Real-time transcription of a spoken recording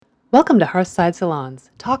Welcome to Hearthside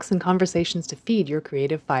Salons, talks and conversations to feed your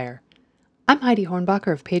creative fire. I'm Heidi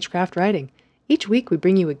Hornbacher of Pagecraft Writing. Each week we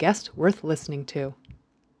bring you a guest worth listening to.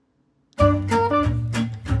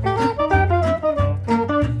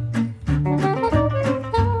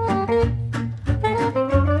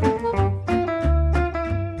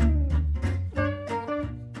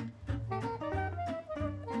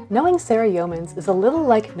 Knowing Sarah Yeomans is a little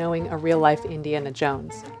like knowing a real-life Indiana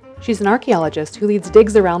Jones. She's an archaeologist who leads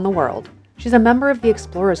digs around the world. She's a member of the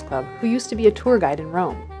Explorers Club who used to be a tour guide in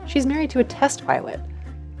Rome. She's married to a test pilot.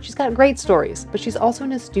 She's got great stories, but she's also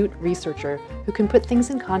an astute researcher who can put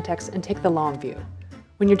things in context and take the long view.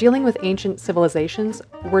 When you're dealing with ancient civilizations,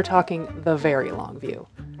 we're talking the very long view.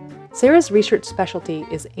 Sarah's research specialty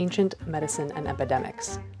is ancient medicine and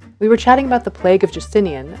epidemics. We were chatting about the plague of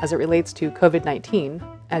Justinian as it relates to COVID-19,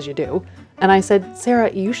 as you do, and I said,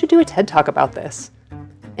 Sarah, you should do a TED Talk about this.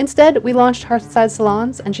 Instead, we launched Hearthside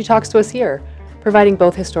Salons, and she talks to us here, providing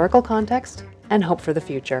both historical context and hope for the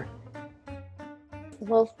future.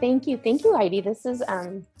 Well, thank you. Thank you, Heidi. This is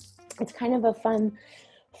it's kind of a fun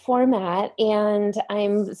format, and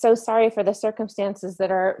I'm so sorry for the circumstances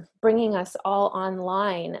that are bringing us all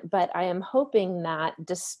online, but I am hoping that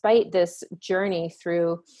despite this journey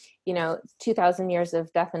through, 2000 years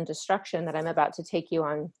of death and destruction that I'm about to take you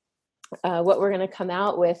on, what we're going to come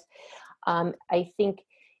out with, I think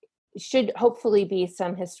should hopefully be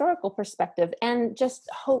some historical perspective and just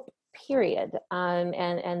hope, period.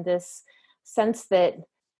 And this sense that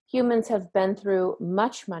humans have been through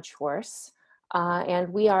much, much worse,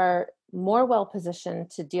 and we are more well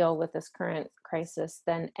positioned to deal with this current crisis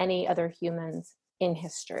than any other humans in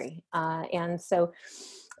history. And so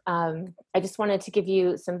I just wanted to give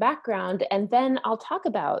you some background, and then I'll talk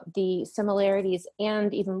about the similarities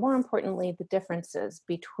and, even more importantly, the differences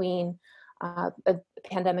between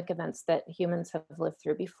pandemic events that humans have lived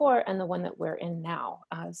through before and the one that we're in now.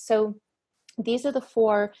 So these are the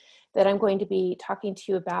four that I'm going to be talking to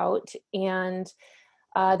you about, and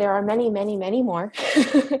there are many, many, many more,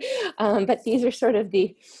 but these are sort of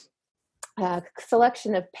the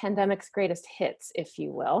selection of pandemic's greatest hits, if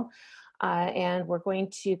you will. And we're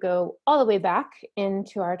going to go all the way back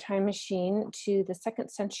into our time machine to the 2nd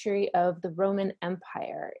century of the Roman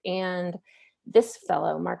Empire. And this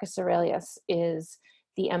fellow, Marcus Aurelius, is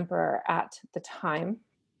the emperor at the time,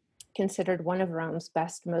 considered one of Rome's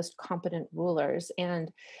best, most competent rulers.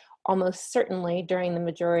 And almost certainly during the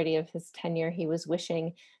majority of his tenure, he was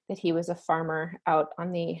wishing that he was a farmer out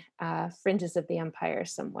on the fringes of the empire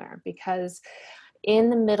somewhere, because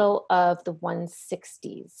in the middle of the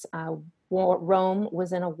 160s, Rome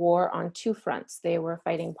was in a war on two fronts. They were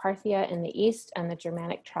fighting Parthia in the east and the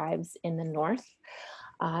Germanic tribes in the north.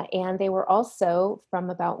 And they were also,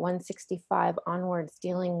 from about 165 onwards,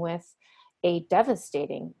 dealing with a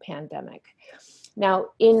devastating pandemic. Now,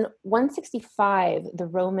 in 165, the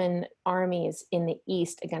Roman armies in the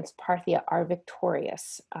east against Parthia are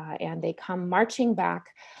victorious, and they come marching back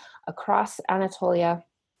across Anatolia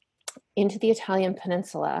into the Italian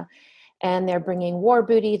peninsula, and they're bringing war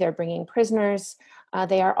booty, they're bringing prisoners,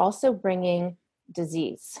 they are also bringing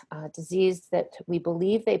disease that we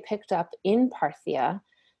believe they picked up in Parthia.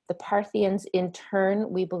 The Parthians, in turn,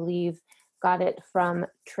 we believe, got it from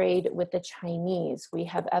trade with the Chinese. We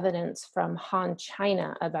have evidence from Han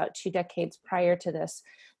China about 2 decades prior to this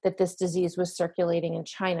that this disease was circulating in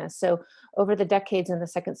China. So over the decades in the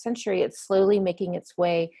 2nd century, it's slowly making its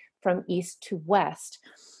way from east to west.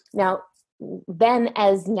 Now, then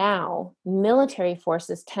as now, military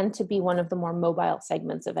forces tend to be one of the more mobile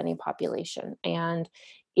segments of any population. And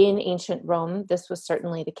in ancient Rome, this was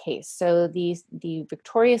certainly the case. So the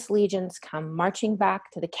victorious legions come marching back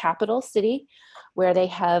to the capital city, where they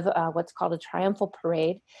have what's called a triumphal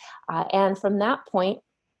parade. And from that point,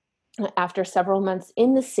 after several months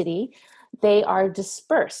in the city, they are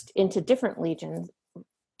dispersed into different legions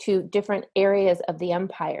to different areas of the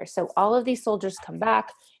empire. So all of these soldiers come back,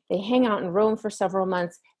 they hang out in Rome for several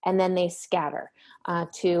months, and then they scatter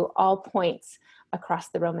to all points across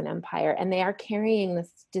the Roman Empire, and they are carrying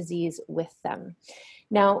this disease with them.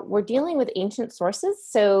 Now, we're dealing with ancient sources,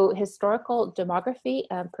 so historical demography,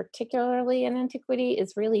 particularly in antiquity,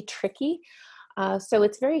 is really tricky. So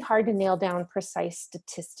it's very hard to nail down precise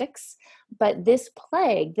statistics, but this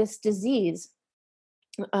plague, this disease,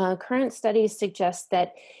 current studies suggest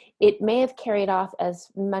that it may have carried off as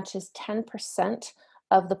much as 10%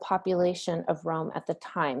 of the population of Rome at the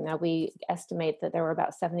time. Now, we estimate that there were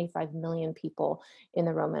about 75 million people in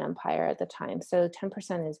the Roman Empire at the time. So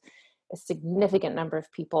 10% is a significant number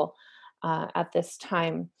of people at this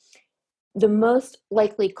time. The most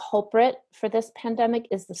likely culprit for this pandemic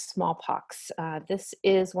is the smallpox. This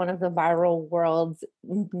is one of the viral world's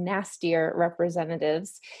nastier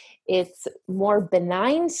representatives. Its more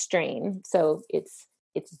benign strain, so its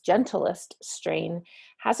gentlest strain,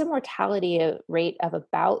 has a mortality rate of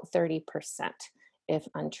about 30% if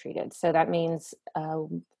untreated. So that means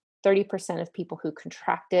 30% of people who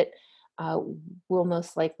contract it will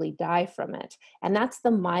most likely die from it. And that's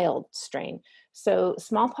the mild strain. So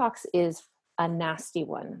smallpox is a nasty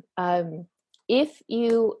one. If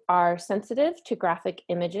you are sensitive to graphic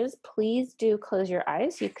images, please do close your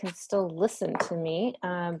eyes. You can still listen to me,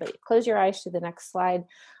 but close your eyes to the next slide.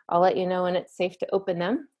 I'll let you know when it's safe to open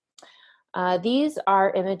them. These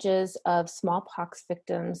are images of smallpox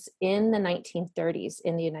victims in the 1930s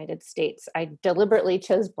in the United States. I deliberately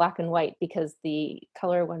chose black and white because the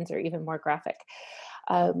color ones are even more graphic.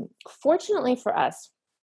 Fortunately for us,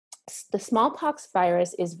 the smallpox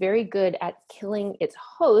virus is very good at killing its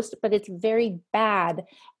host, but it's very bad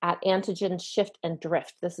at antigen shift and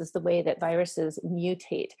drift. This is the way that viruses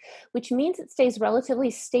mutate, which means it stays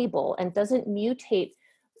relatively stable and doesn't mutate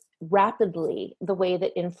rapidly the way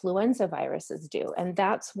that influenza viruses do. And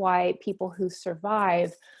that's why people who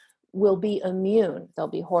survive will be immune. They'll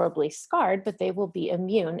be horribly scarred, but they will be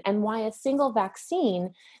immune. And why a single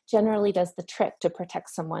vaccine generally does the trick to protect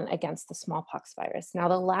someone against the smallpox virus. Now,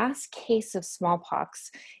 the last case of smallpox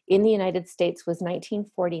in the United States was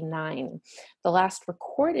 1949. The last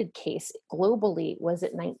recorded case globally was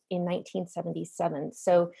in 1977.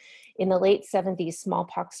 So in the late 70s,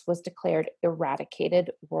 smallpox was declared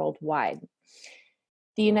eradicated worldwide.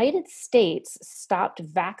 The United States stopped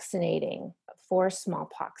vaccinating for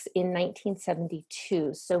smallpox in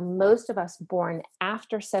 1972. So most of us born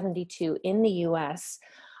after 72 in the US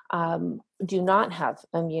do not have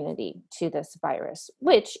immunity to this virus,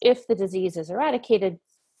 which, if the disease is eradicated,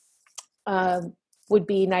 would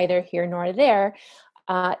be neither here nor there.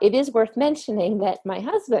 It is worth mentioning that my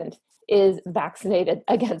husband is vaccinated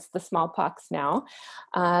against the smallpox now,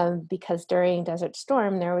 because during Desert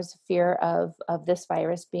Storm, there was fear of this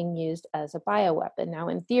virus being used as a bioweapon. Now,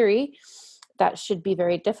 in theory, that should be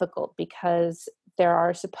very difficult because there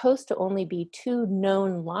are supposed to only be 2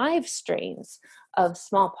 known live strains of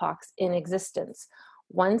smallpox in existence.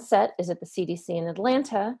 One set is at the CDC in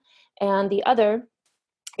Atlanta, and the other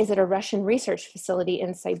is at a Russian research facility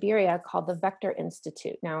in Siberia called the Vector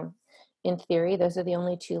Institute. Now, in theory, those are the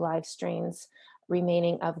only 2 live strains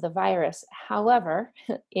remaining of the virus. However,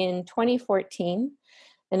 in 2014,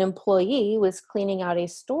 an employee was cleaning out a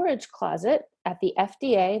storage closet at the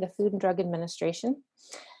FDA, the Food and Drug Administration,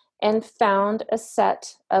 and found a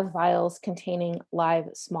set of vials containing live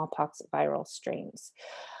smallpox viral strains.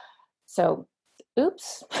 So,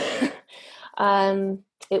 oops.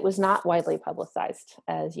 It was not widely publicized,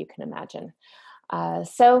 as you can imagine.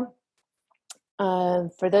 For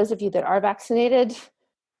those of you that are vaccinated,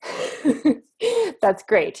 that's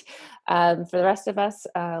great. For the rest of us,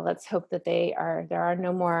 let's hope that there are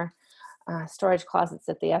no more storage closets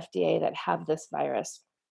at the FDA that have this virus.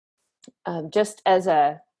 Just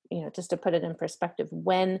to put it in perspective,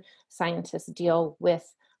 when scientists deal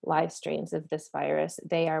with live strains of this virus,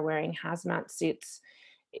 they are wearing hazmat suits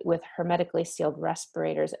with hermetically sealed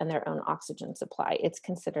respirators and their own oxygen supply. It's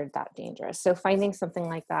considered that dangerous. So finding something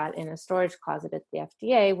like that in a storage closet at the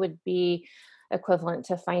FDA would be equivalent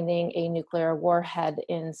to finding a nuclear warhead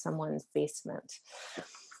in someone's basement.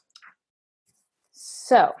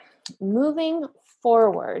 So moving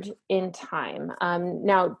forward in time.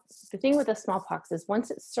 Now, the thing with the smallpox is once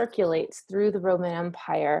it circulates through the Roman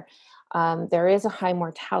Empire, there is a high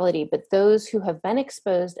mortality, but those who have been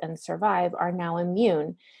exposed and survive are now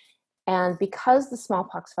immune. And because the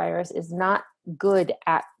smallpox virus is not good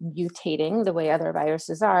at mutating the way other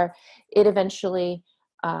viruses are, it eventually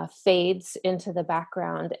fades into the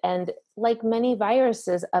background. And like many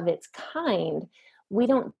viruses of its kind, we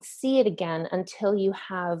don't see it again until you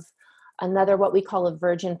have another, what we call a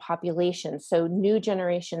virgin population. So new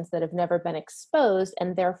generations that have never been exposed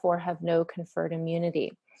and therefore have no conferred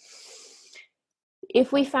immunity.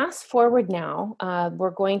 If we fast forward now,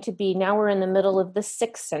 we're in the middle of the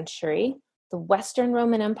 6th century. The Western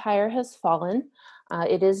Roman Empire has fallen.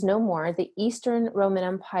 It is no more. The Eastern Roman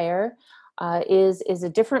Empire is a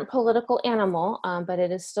different political animal, but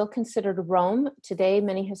it is still considered Rome. Today,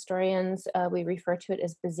 many historians, we refer to it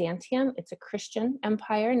as Byzantium. It's a Christian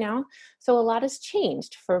empire now. So a lot has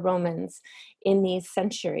changed for Romans in these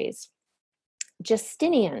centuries.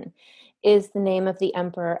 Justinian is the name of the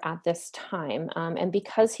emperor at this time. And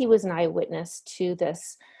because he was an eyewitness to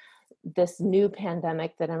this new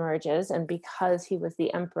pandemic that emerges, and because he was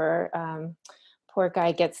the emperor, poor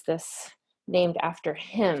guy gets this named after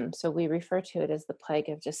him. So we refer to it as the plague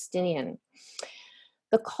of Justinian.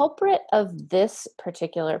 The culprit of this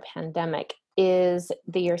particular pandemic is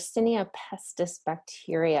the Yersinia pestis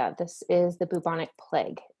bacteria. This is the bubonic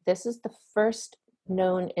plague. This is the first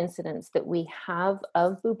known incidence that we have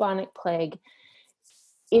of bubonic plague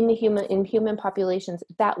in human populations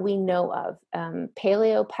that we know of.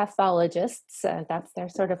 Paleopathologists, that's they're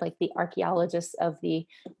sort of like the archaeologists of the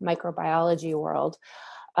microbiology world,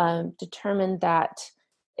 determined that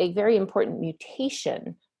a very important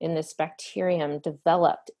mutation in this bacterium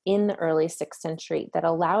developed in the early 6th century that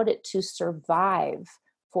allowed it to survive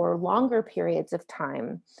for longer periods of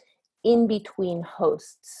time in between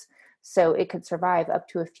hosts. So it could survive up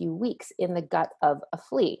to a few weeks in the gut of a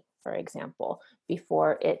flea, for example,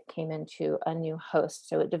 before it came into a new host.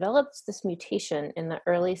 So it develops this mutation in the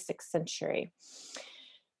early 6th century.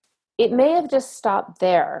 It may have just stopped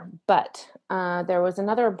there, but there was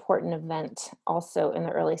another important event also in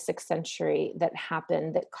the early 6th century that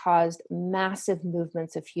happened that caused massive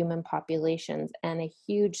movements of human populations and a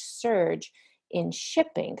huge surge in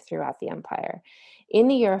shipping throughout the empire. In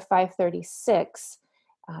the year 536,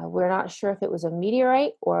 we're not sure if it was a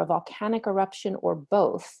meteorite or a volcanic eruption or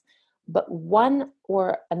both, but one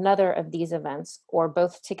or another of these events, or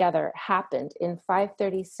both together, happened in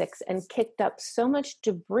 536 and kicked up so much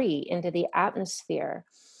debris into the atmosphere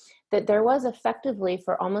that there was effectively,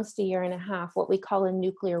 for almost a year and a half, what we call a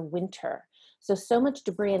nuclear winter. So much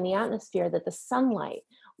debris in the atmosphere that the sunlight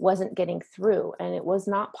wasn't getting through, and it was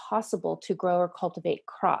not possible to grow or cultivate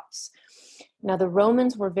crops. Now, the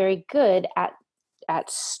Romans were very good at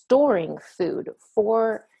storing food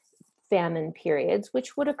for famine periods,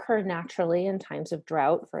 which would occur naturally in times of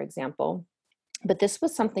drought, for example. But this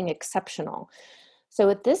was something exceptional. So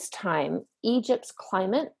at this time, Egypt's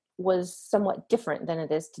climate was somewhat different than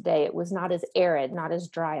it is today. It was not as arid, not as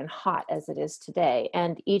dry and hot as it is today.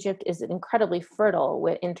 And Egypt is incredibly fertile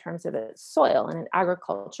in terms of its soil and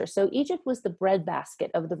agriculture. So Egypt was the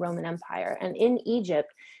breadbasket of the Roman Empire. And in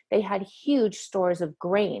Egypt, they had huge stores of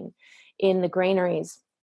grain in the granaries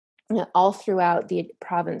all throughout the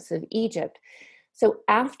province of Egypt. So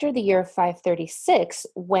after the year 536,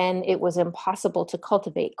 when it was impossible to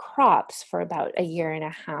cultivate crops for about a year and a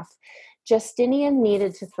half, Justinian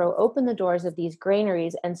needed to throw open the doors of these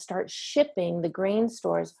granaries and start shipping the grain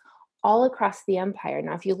stores all across the empire.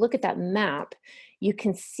 Now, if you look at that map, you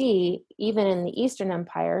can see, even in the Eastern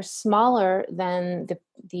Empire, smaller than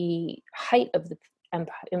the height of the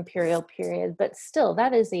imperial period, but still,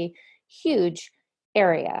 that is a huge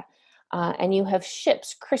area. And you have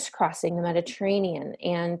ships crisscrossing the Mediterranean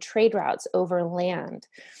and trade routes over land.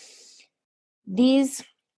 These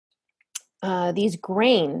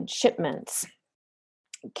grain shipments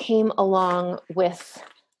came along with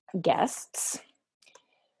guests.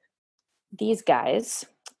 These guys,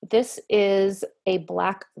 this is a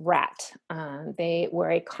black rat. They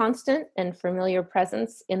were a constant and familiar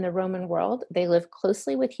presence in the Roman world. They lived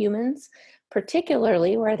closely with humans,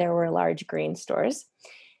 particularly where there were large grain stores.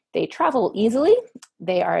 They travel easily.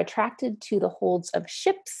 They are attracted to the holds of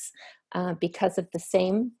ships because of the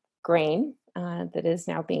same grain that is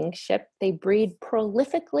now being shipped. They breed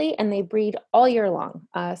prolifically and they breed all year long.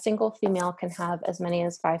 A single female can have as many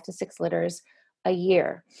as 5 to 6 litters a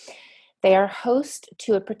year. They are host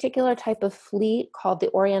to a particular type of flea called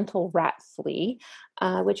the Oriental rat flea,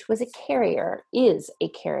 which is a carrier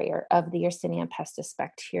of the Yersinia pestis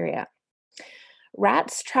bacteria.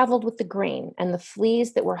 Rats traveled with the grain, and the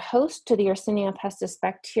fleas that were host to the Yersinia pestis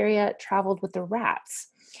bacteria traveled with the rats.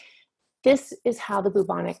 This is how the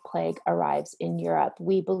bubonic plague arrives in Europe.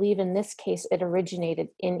 We believe in this case it originated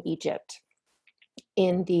in Egypt,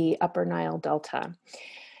 in the Upper Nile Delta.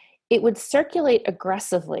 It would circulate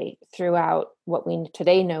aggressively throughout what we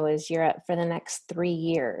today know as Europe for the next 3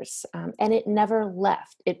 years, and it never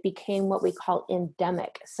left. It became what we call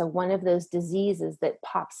endemic, so one of those diseases that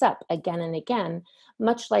pops up again and again,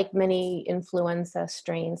 much like many influenza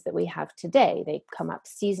strains that we have today. They come up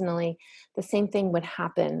seasonally. The same thing would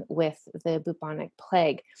happen with the bubonic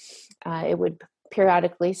plague. It would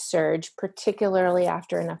periodically surge, particularly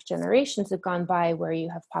after enough generations have gone by where you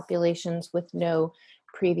have populations with no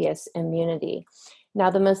previous immunity. Now,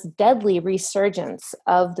 the most deadly resurgence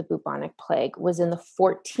of the bubonic plague was in the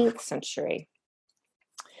 14th century.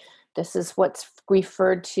 This is what's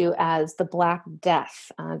referred to as the Black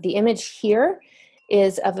Death. The image here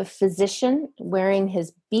is of a physician wearing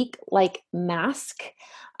his beak-like mask,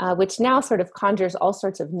 which now sort of conjures all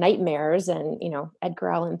sorts of nightmares and, Edgar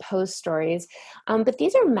Allan Poe's stories. But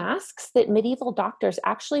these are masks that medieval doctors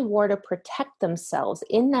actually wore to protect themselves.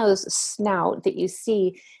 In those snout that you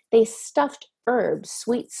see, they stuffed herbs,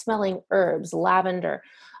 sweet-smelling herbs, lavender,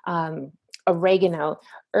 oregano,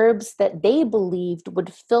 herbs that they believed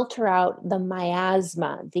would filter out the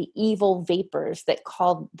miasma, the evil vapors that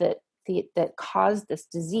caused this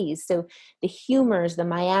disease. So the humors, the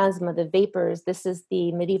miasma, the vapors, this is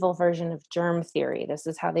the medieval version of germ theory. This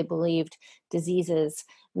is how they believed diseases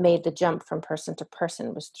made the jump from person to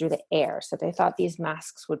person, was through the air. So they thought these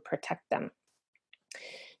masks would protect them.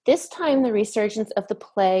 This time, the resurgence of the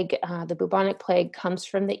plague, the bubonic plague, comes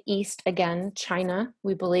from the east, again, China,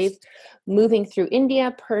 we believe, moving through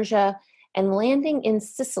India, Persia, and landing in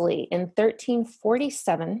Sicily in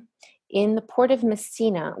 1347 in the port of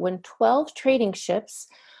Messina, when 12 trading ships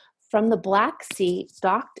from the Black Sea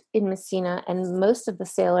docked in Messina, and most of the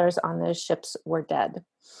sailors on those ships were dead.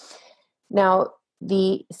 Now,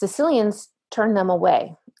 the Sicilians turned them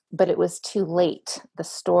away, but it was too late. The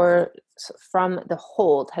stores from the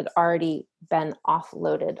hold had already been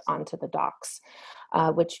offloaded onto the docks,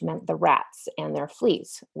 which meant the rats and their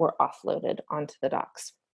fleas were offloaded onto the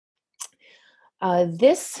docks.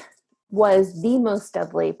 This was the most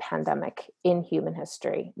deadly pandemic in human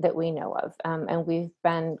history that we know of. And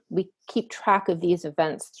we keep track of these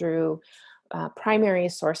events through primary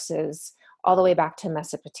sources all the way back to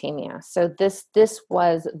Mesopotamia. So this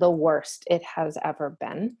was the worst it has ever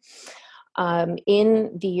been.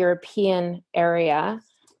 In the European area,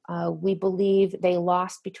 we believe they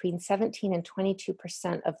lost between 17 and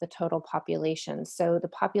 22% of the total population. So the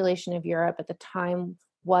population of Europe at the time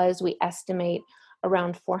was, we estimate,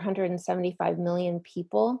 around 475 million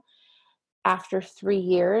people. After 3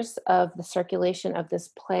 years of the circulation of this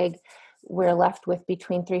plague, we're left with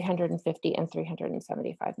between 350 and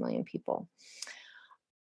 375 million people.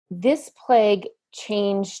 This plague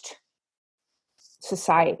changed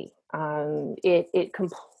society. It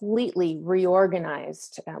completely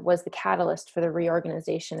reorganized, was the catalyst for the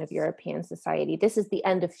reorganization of European society. This is the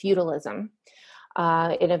end of feudalism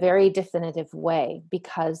in a very definitive way,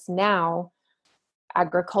 because now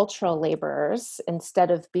agricultural laborers,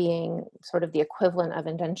 instead of being sort of the equivalent of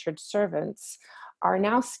indentured servants, are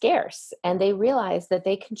now scarce, and they realize that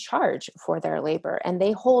they can charge for their labor, and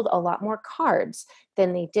they hold a lot more cards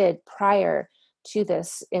than they did prior to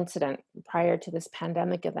this incident, prior to this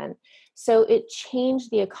pandemic event. So it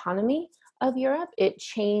changed the economy of Europe. It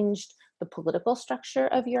changed the political structure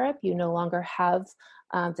of Europe. You no longer have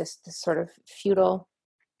this sort of feudal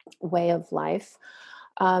way of life.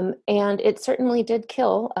 And it certainly did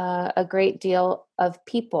kill a great deal of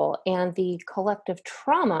people. And the collective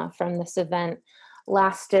trauma from this event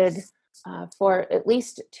lasted for at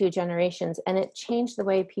least 2 generations, and it changed the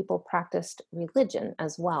way people practiced religion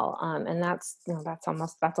as well. And that's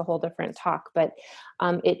a whole different talk. But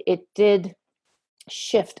it did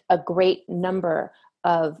shift a great number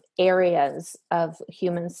of areas of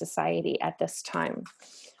human society at this time.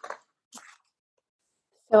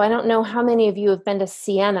 So I don't know how many of you have been to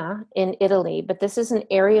Siena in Italy, but this is an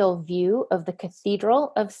aerial view of the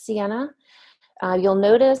Cathedral of Siena. You'll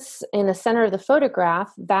notice in the center of the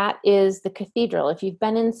photograph, that is the cathedral. If you've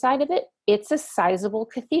been inside of it, it's a sizable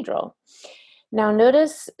cathedral. Now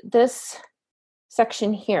notice this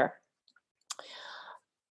section here.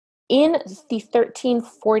 In the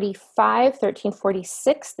 1345,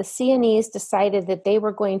 1346, the Sienese decided that they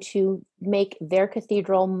were going to make their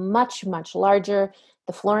cathedral much, much larger.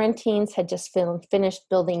 The Florentines had just finished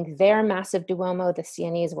building their massive Duomo. The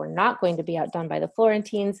Sienese were not going to be outdone by the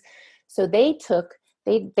Florentines. So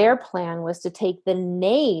their plan was to take the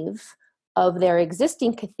nave of their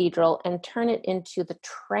existing cathedral and turn it into the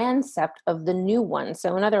transept of the new one.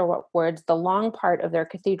 So in other words, the long part of their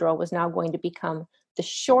cathedral was now going to become the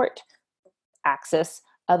short axis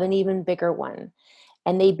of an even bigger one.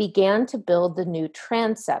 And they began to build the new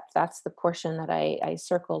transept. That's the portion that I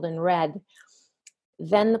circled in red.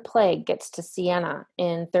 Then the plague gets to Siena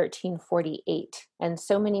in 1348. And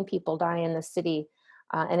so many people die in the city,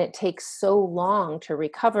 and it takes so long to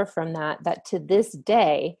recover from that to this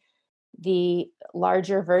day, the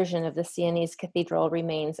larger version of the Sienese cathedral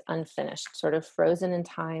remains unfinished, sort of frozen in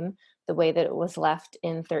time, the way that it was left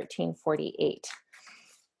in 1348.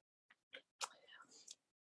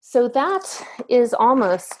 So that is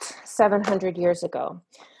almost 700 years ago.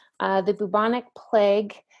 The bubonic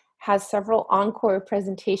plague has several encore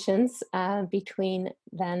presentations between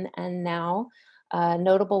then and now. a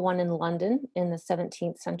notable one in London in the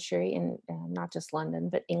 17th century, in not just London,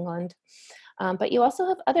 but England. But you also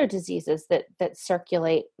have other diseases that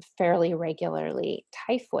circulate fairly regularly: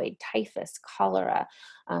 typhoid, typhus, cholera.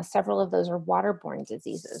 Several of those are waterborne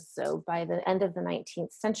diseases. So by the end of the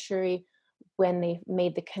 19th century, when they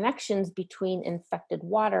made the connections between infected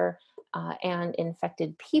water and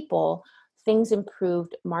infected people, things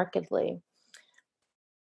improved markedly.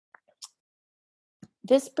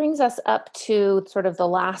 This brings us up to sort of the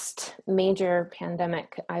last major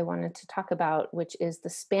pandemic I wanted to talk about, which is the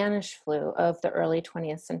Spanish flu of the early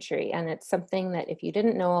 20th century. And it's something that, if you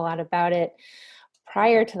didn't know a lot about it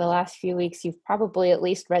prior to the last few weeks, you've probably at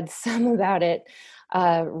least read some about it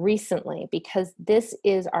recently, because this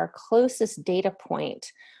is our closest data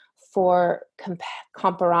point for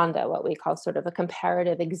comparanda, what we call sort of a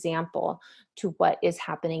comparative example to what is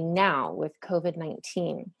happening now with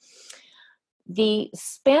COVID-19. The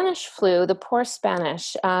Spanish flu, the poor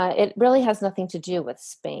Spanish, it really has nothing to do with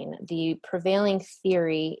Spain. The prevailing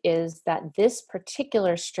theory is that this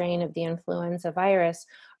particular strain of the influenza virus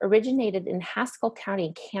originated in Haskell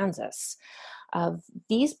County, Kansas.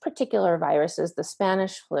 These particular viruses, the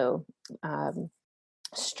Spanish flu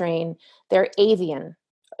strain, they're avian.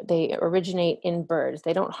 They originate in birds.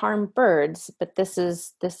 They don't harm birds, but this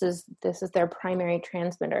is their primary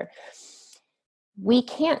transmitter. We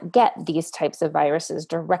can't get these types of viruses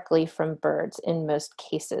directly from birds in most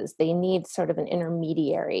cases. They need sort of an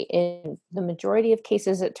intermediary. In the majority of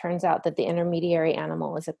cases, it turns out that the intermediary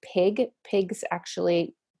animal is a pig. Pigs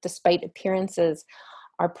actually, despite appearances,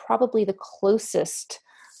 are probably the closest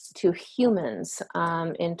to humans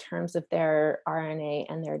in terms of their RNA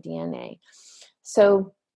and their DNA.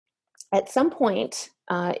 So at some point,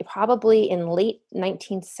 probably in late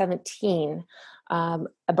 1917,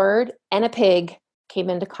 a bird and a pig came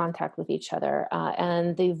into contact with each other,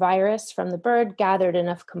 and the virus from the bird gathered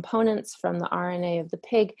enough components from the RNA of the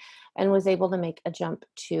pig and was able to make a jump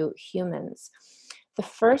to humans. The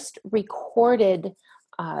first recorded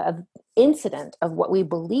incident of what we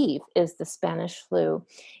believe is the Spanish flu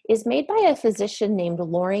is made by a physician named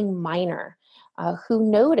Loring Miner, who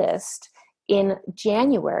noticed in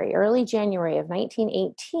early January of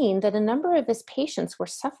 1918, that a number of his patients were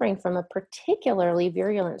suffering from a particularly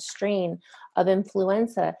virulent strain of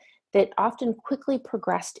influenza that often quickly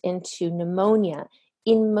progressed into pneumonia.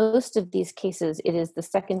 In most of these cases, it is the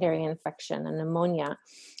secondary infection, a pneumonia,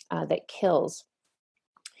 that kills.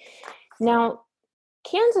 Now,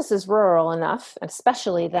 Kansas is rural enough,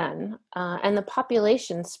 especially then, and the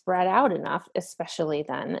population spread out enough, especially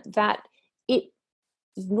then, that it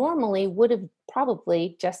normally would have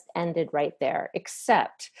probably just ended right there,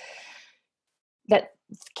 except that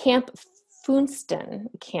Camp Funston,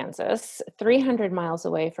 Kansas, 300 miles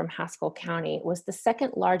away from Haskell County, was the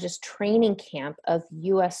second largest training camp of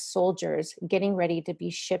U.S. soldiers getting ready to be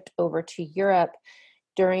shipped over to Europe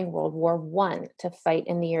during World War I to fight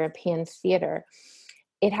in the European theater.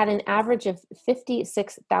 It had an average of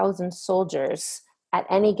 56,000 soldiers at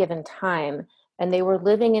any given time, and they were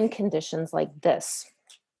living in conditions like this.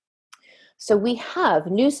 So we have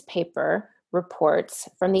newspaper reports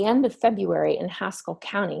from the end of February in Haskell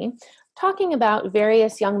County talking about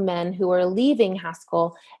various young men who are leaving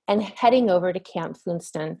Haskell and heading over to Camp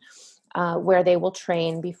Funston, where they will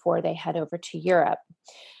train before they head over to Europe.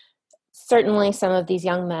 Certainly, some of these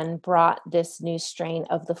young men brought this new strain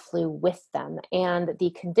of the flu with them, and the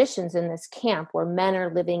conditions in this camp where men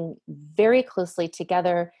are living very closely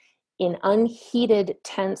together in unheated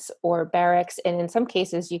tents or barracks, and in some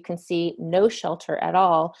cases you can see no shelter at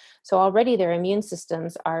all. So already their immune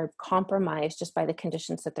systems are compromised just by the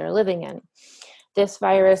conditions that they're living in. This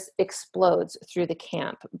virus explodes through the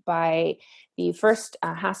camp. By the first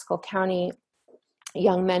Haskell County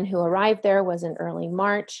young men who arrived there was in early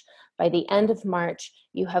March. By the end of March,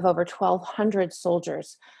 you have over 1,200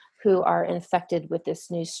 soldiers who are infected with this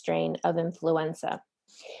new strain of influenza.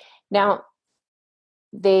 Now,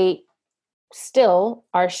 they still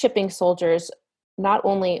are shipping soldiers not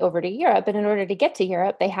only over to Europe, but in order to get to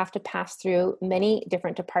Europe, they have to pass through many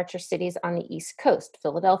different departure cities on the East Coast: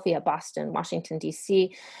 Philadelphia, Boston, Washington,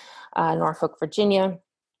 D.C., Norfolk, Virginia.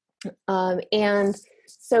 And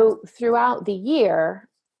so throughout the year,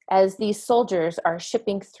 as these soldiers are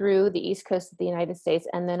shipping through the East Coast of the United States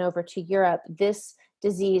and then over to Europe, this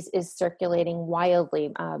disease is circulating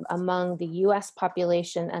wildly among the US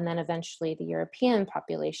population and then eventually the European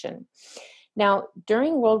population. Now,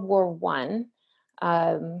 during World War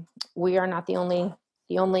I, we are not the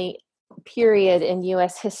only period in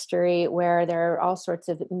US history where there are all sorts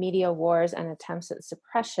of media wars and attempts at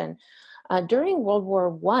suppression. During World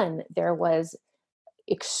War I, there was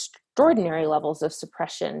extraordinary levels of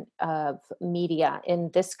suppression of media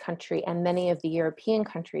in this country and many of the European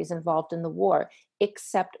countries involved in the war,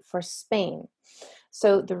 except for Spain.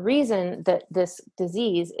 So the reason that this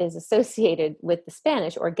disease is associated with the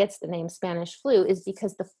Spanish, or gets the name Spanish flu, is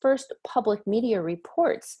because the first public media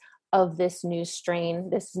reports of this new strain,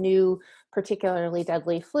 this new particularly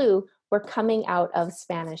deadly flu, were coming out of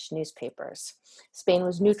Spanish newspapers. Spain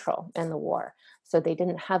was neutral in the war, so they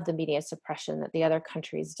didn't have the media suppression that the other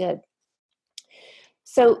countries did.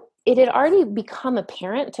 So it had already become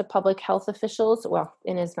apparent to public health officials, well,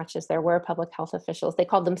 in as much as there were public health officials, they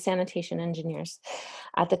called them sanitation engineers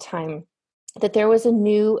at the time, that there was a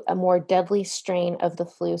more deadly strain of the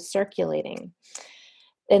flu circulating.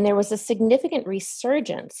 And there was a significant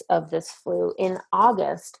resurgence of this flu in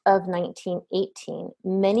August of 1918.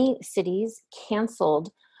 Many cities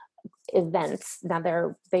canceled events. Now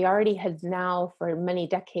they already had now for many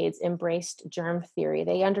decades embraced germ theory.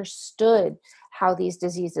 They understood how these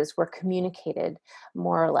diseases were communicated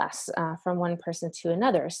more or less from one person to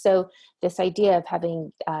another. So this idea of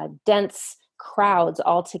having dense crowds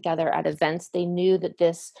all together at events, they knew that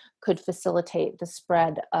this could facilitate the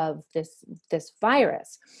spread of this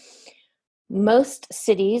virus. Most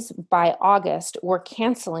cities by August were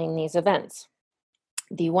canceling these events.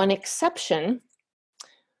 The one exception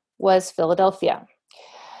was Philadelphia.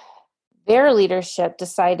 Their leadership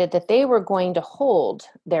decided that they were going to hold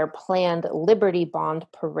their planned Liberty Bond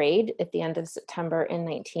parade at the end of September in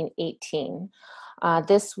 1918.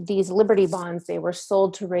 These Liberty Bonds, they were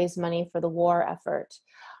sold to raise money for the war effort.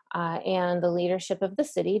 And the leadership of the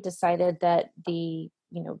city decided that the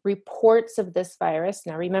reports of this virus,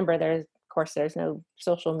 now remember, there's no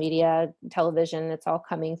social media, television, it's all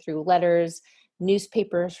coming through letters,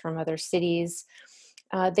 newspapers from other cities.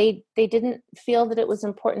 They didn't feel that it was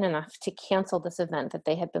important enough to cancel this event that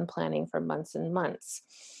they had been planning for months and months.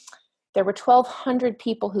 There were 1,200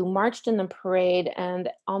 people who marched in the parade and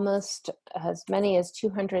almost as many as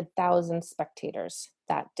 200,000 spectators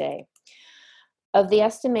that day. Of the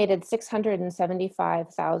estimated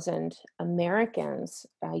 675,000 Americans,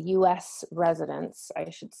 US residents, I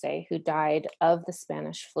should say, who died of the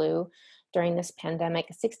Spanish flu during this pandemic,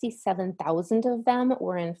 67,000 of them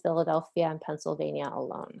were in Philadelphia and Pennsylvania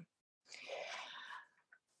alone.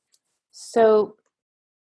 So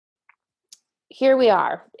here we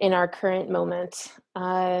are in our current moment.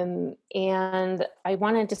 And I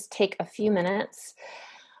want to just take a few minutes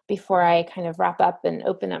before I kind of wrap up and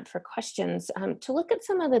open up for questions to look at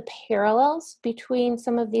some of the parallels between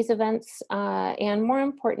some of these events and, more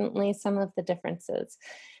importantly, some of the differences.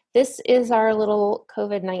 This is our little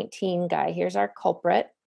COVID-19 guy. Here's our culprit.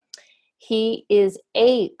 He is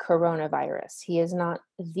a coronavirus. He is not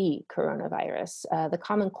the coronavirus. The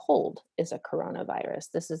common cold is a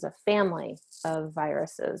coronavirus. This is a family of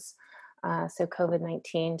viruses. So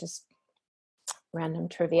COVID-19, just random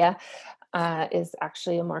trivia, is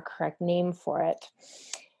actually a more correct name for it.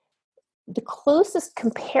 The closest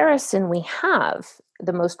comparison we have,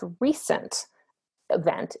 the most recent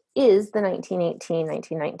event, is the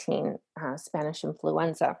 1918-1919 Spanish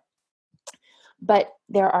influenza. But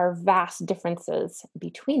there are vast differences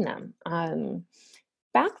between them.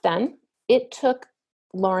 Back then, it took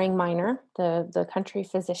Loring Miner, the country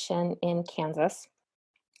physician in Kansas,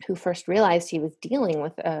 who first realized he was dealing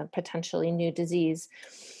with a potentially new disease.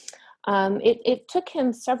 It took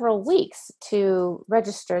him several weeks to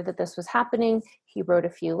register that this was happening. He wrote a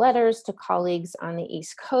few letters to colleagues on the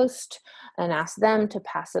East Coast and asked them to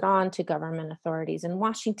pass it on to government authorities in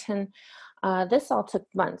Washington. This all took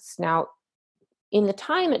months. Now, in the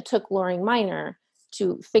time it took Loring Miner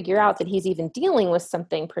to figure out that he's even dealing with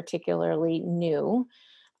something particularly new,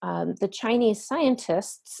 the Chinese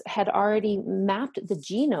scientists had already mapped the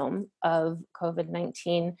genome of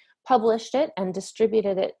COVID-19, published it, and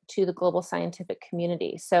distributed it to the global scientific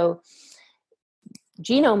community. So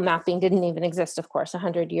genome mapping didn't even exist, of course,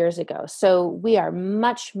 100 years ago. So we are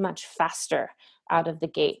much, much faster out of the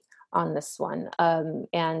gate on this one.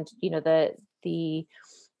 And the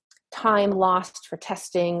time lost for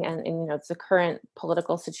testing and it's the current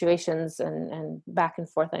political situations and back and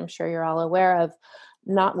forth, I'm sure you're all aware of,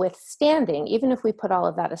 notwithstanding, even if we put all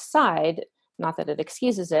of that aside, not that it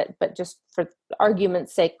excuses it, but just for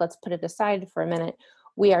argument's sake, let's put it aside for a minute,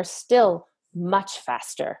 we are still much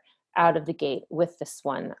faster out of the gate with this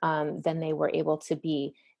one than they were able to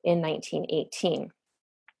be in 1918.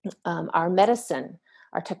 Our medicine,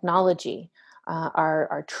 our technology,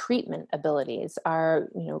 our treatment abilities are,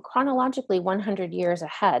 chronologically 100 years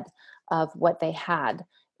ahead of what they had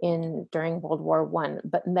during World War I,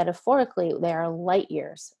 but metaphorically, they are light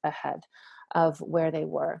years ahead of where they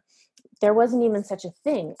were. there wasn't even such a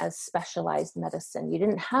thing as specialized medicine. You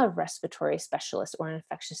didn't have respiratory specialists or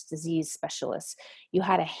infectious disease specialists. You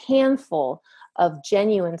had a handful of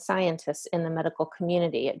genuine scientists in the medical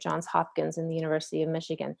community at Johns Hopkins and the University of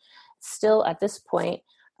Michigan. Still, at this point,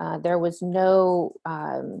 there was no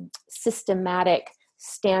systematic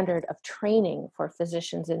standard of training for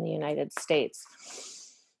physicians in the United States.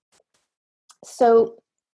 So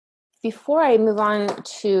before I move on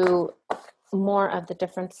to more of the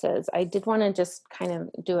differences, I did want to just kind of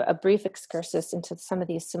do a brief excursus into some of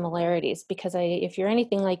these similarities, because if you're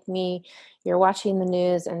anything like me, you're watching the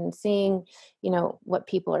news and seeing, what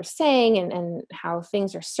people are saying and how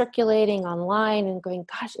things are circulating online and going,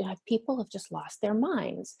 gosh, people have just lost their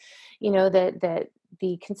minds. That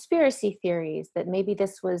the conspiracy theories that maybe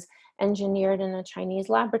this was engineered in a Chinese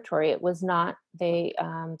laboratory. It was not. The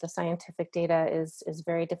scientific data is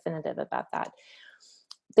very definitive about that.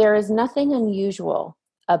 There is nothing unusual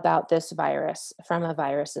about this virus from a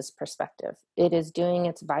virus's perspective. It is doing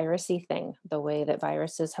its virusy thing the way that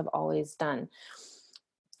viruses have always done.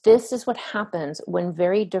 This is what happens when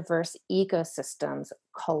very diverse ecosystems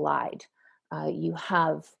collide. You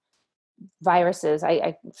have viruses,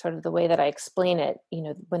 I sort of the way that I explain it,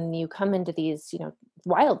 when you come into these,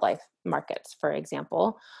 wildlife markets, for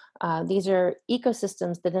example, these are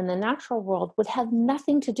ecosystems that in the natural world would have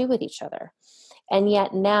nothing to do with each other. And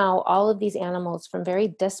yet now all of these animals from very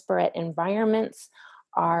disparate environments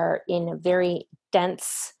are in a very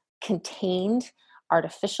dense, contained,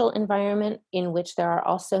 artificial environment in which there are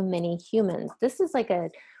also many humans. This is like a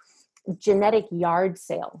genetic yard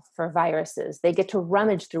sale for viruses. They get to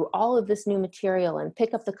rummage through all of this new material and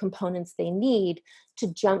pick up the components they need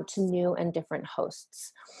to jump to new and different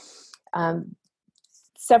hosts.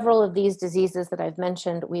 Several of these diseases that I've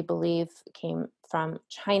mentioned, we believe came from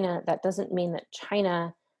China. That doesn't mean that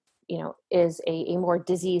China, is a more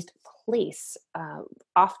diseased place.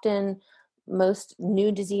 Often, most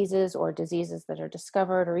new diseases or diseases that are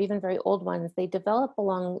discovered, or even very old ones, they develop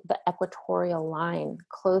along the equatorial line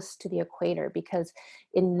close to the equator, because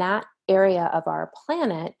in that area of our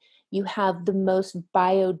planet, you have the most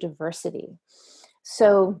biodiversity.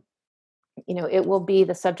 So, it will be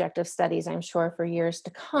the subject of studies, I'm sure, for years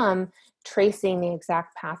to come, tracing the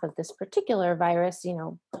exact path of this particular virus.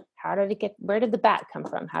 How did it get, where did the bat come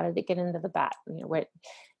from? How did it get into the bat?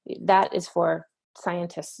 That is for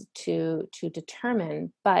scientists to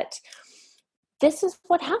determine. But this is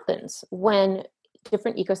what happens when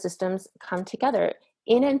different ecosystems come together.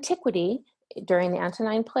 In antiquity, during the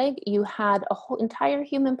Antonine Plague, you had a whole entire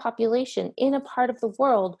human population in a part of the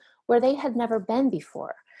world where they had never been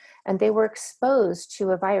before. And they were exposed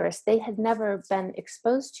to a virus they had never been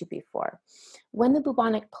exposed to before. When the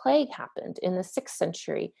bubonic plague happened in the 6th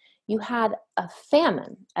century, you had a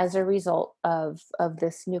famine as a result of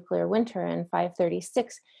this nuclear winter in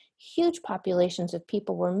 536. Huge populations of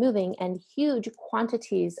people were moving, and huge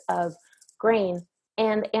quantities of grain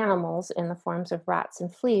and animals in the forms of rats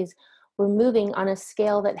and fleas were moving on a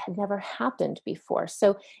scale that had never happened before.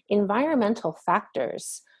 So environmental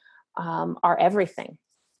factors are everything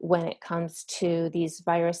when it comes to these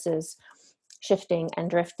viruses shifting and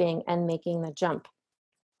drifting and making the jump.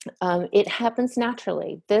 It happens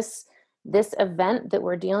naturally. This event that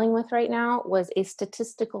we're dealing with right now was a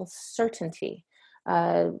statistical certainty.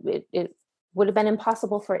 It would have been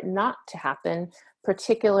impossible for it not to happen,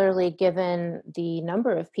 particularly given the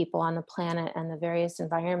number of people on the planet and the various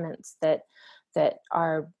environments that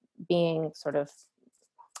are being sort of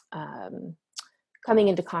coming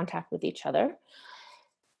into contact with each other.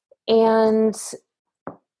 And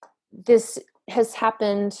this has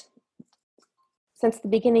happened since the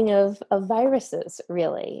beginning of viruses,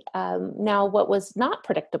 really. Now, what was not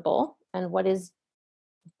predictable, and what is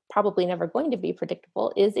probably never going to be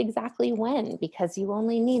predictable, is exactly when, because you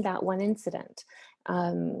only need that one incident.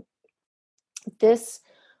 This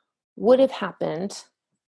would have happened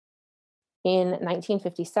in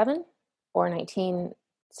 1957 or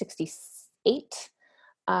 1968.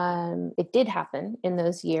 It did happen in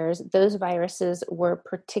those years. Those viruses were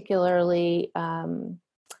particularly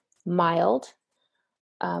mild,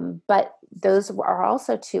 but those are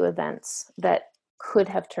also two events that could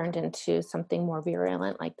have turned into something more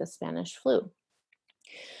virulent, like the Spanish flu.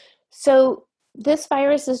 So this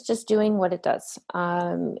virus is just doing what it does.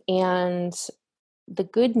 And the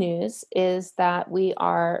good news is that we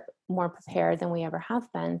are more prepared than we ever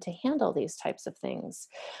have been to handle these types of things.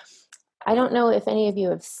 I don't know if any of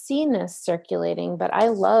you have seen this circulating, but I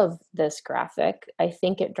love this graphic. I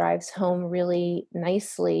think it drives home really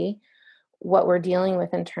nicely what we're dealing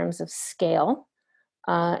with in terms of scale.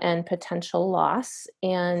 and potential loss.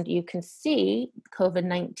 And you can see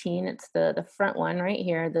COVID-19, it's the front one right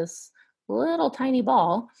here, this little tiny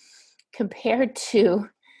ball, compared to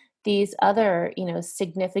these other,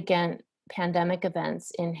 significant pandemic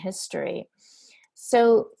events in history.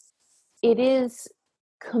 So it is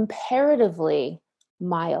comparatively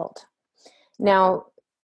mild. Now,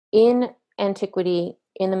 in antiquity,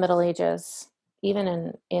 in the Middle Ages,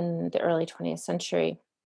 even in the early 20th century,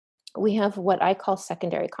 we have what I call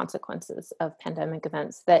secondary consequences of pandemic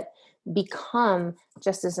events that become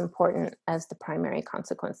just as important as the primary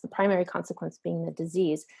consequence. The primary consequence being the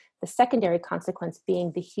disease, the secondary consequence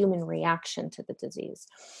being the human reaction to the disease.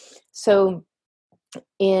 So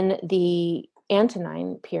in the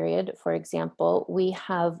Antonine period, for example, we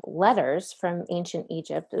have letters from ancient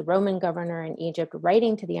Egypt, the Roman governor in Egypt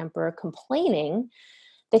writing to the emperor complaining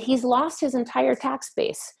that he's lost his entire tax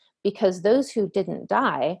base because those who didn't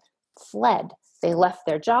die fled. They left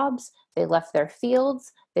their jobs, they left their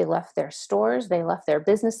fields, they left their stores, they left their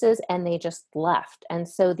businesses, and they just left. And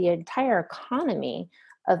so the entire economy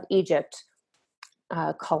of Egypt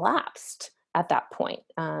collapsed at that point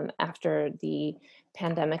after the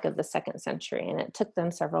pandemic of the 2nd century, and it took them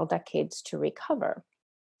several decades to recover.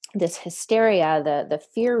 This hysteria, the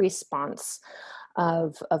fear response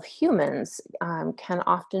of humans can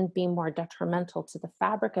often be more detrimental to the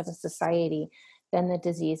fabric of a society than the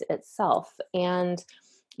disease itself. And,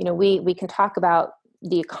 we can talk about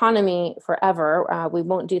the economy forever. We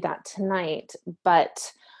won't do that tonight,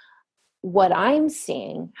 but what I'm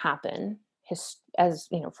seeing happen, as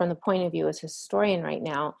from the point of view as historian right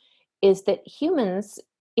now, is that humans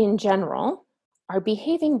in general are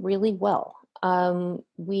behaving really well.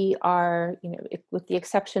 We are, with the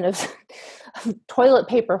exception of toilet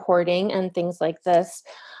paper hoarding and things like this,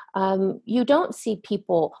 you don't see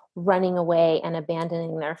people running away and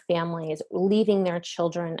abandoning their families, leaving their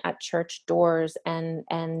children at church doors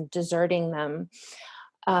and deserting them.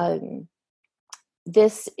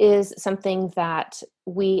 This is something that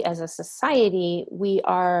we as a society, we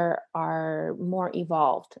are more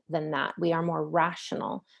evolved than that. We are more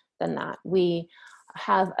rational than that. We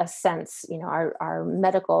have a sense, our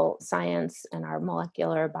medical science and our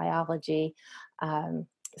molecular biology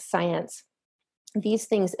science, these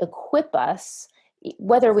things equip us,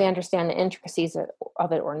 whether we understand the intricacies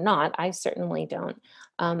of it or not. I certainly don't.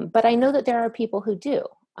 But I know that there are people who do.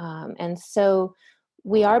 And so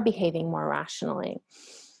we are behaving more rationally.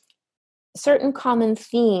 Certain common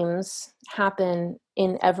themes happen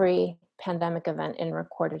in every pandemic event in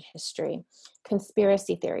recorded history.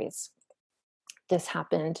 Conspiracy theories. This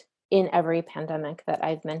happened in every pandemic that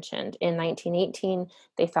I've mentioned. In 1918,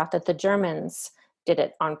 they thought that the Germans did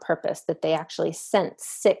it on purpose, that they actually sent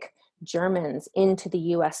sick Germans into the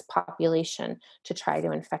US population to try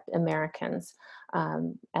to infect Americans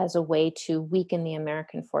as a way to weaken the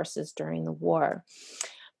American forces during the war.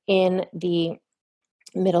 In the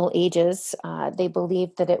Middle Ages, they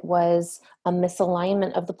believed that it was a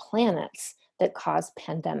misalignment of the planets that caused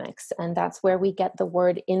pandemics. And that's where we get the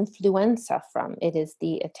word influenza from. It is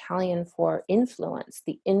the Italian for influence,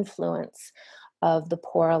 the influence of the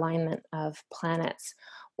poor alignment of planets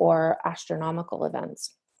or astronomical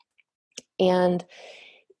events. And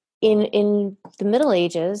in the Middle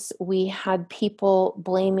Ages, we had people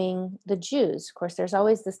blaming the Jews. Of course, there's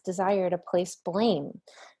always this desire to place blame.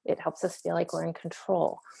 It helps us feel like we're in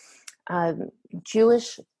control.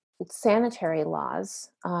 Jewish sanitary laws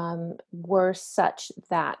were such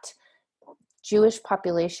that Jewish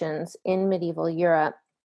populations in medieval Europe,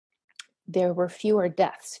 there were fewer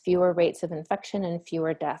deaths, fewer rates of infection and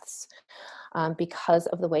fewer deaths because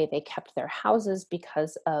of the way they kept their houses,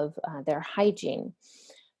 because of their hygiene.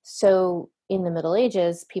 So in the Middle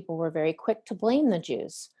Ages, people were very quick to blame the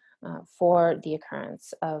Jews for the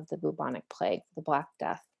occurrence of the bubonic plague, the Black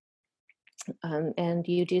Death. And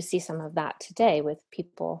you do see some of that today with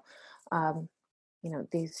people,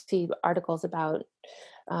 these see articles about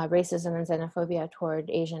racism and xenophobia toward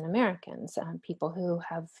Asian Americans, people who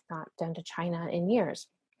have not been to China in years.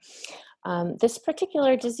 This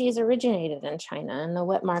particular disease originated in China, and the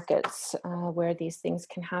wet markets where these things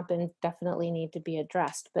can happen definitely need to be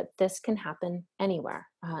addressed, but this can happen anywhere,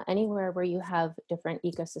 anywhere where you have different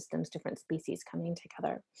ecosystems, different species coming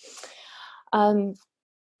together.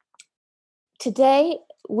 Today,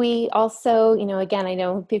 we also, again, I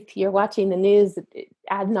know if you're watching the news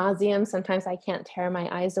ad nauseum, sometimes I can't tear my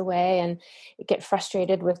eyes away and get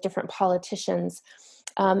frustrated with different politicians.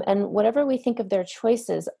 And whatever we think of their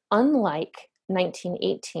choices, unlike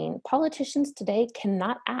 1918, politicians today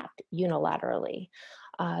cannot act unilaterally.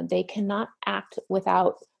 They cannot act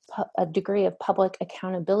without a degree of public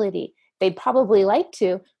accountability. they'd probably like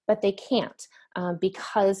to, but they can't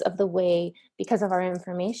because of our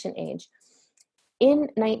information age. In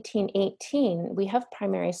 1918, we have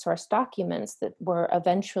primary source documents that were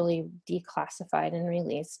eventually declassified and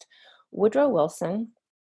released. Woodrow Wilson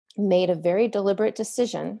made a very deliberate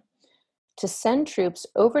decision to send troops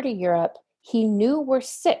over to Europe he knew were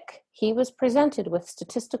sick. He was presented with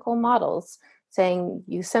statistical models saying,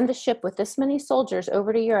 you send a ship with this many soldiers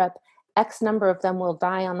over to Europe, X number of them will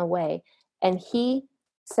die on the way. And he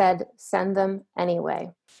said, send them anyway.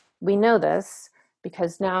 We know this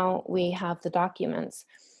because now we have the documents.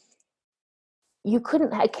 You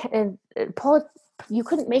couldn't make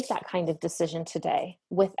that kind of decision today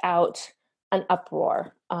without an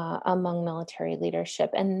uproar among military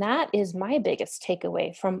leadership. And that is my biggest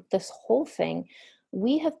takeaway from this whole thing.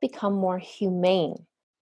 We have become more humane,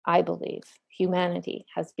 I believe. Humanity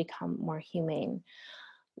has become more humane.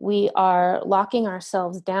 We are locking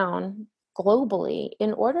ourselves down globally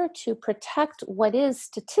in order to protect what is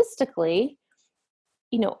statistically,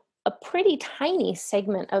 a pretty tiny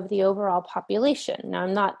segment of the overall population. Now,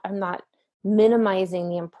 I'm not minimizing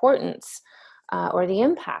the importance or the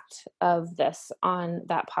impact of this on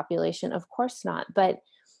that population. Of course not. But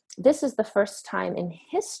this is the first time in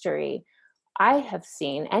history I have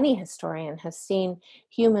seen, any historian has seen,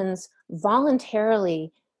 humans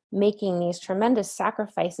voluntarily making these tremendous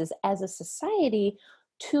sacrifices as a society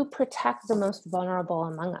to protect the most vulnerable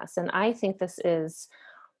among us. And I think this is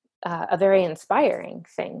a very inspiring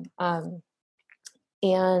thing.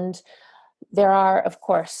 And there are, of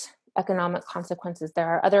course, economic consequences. There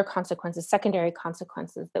are other consequences, secondary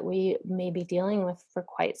consequences that we may be dealing with for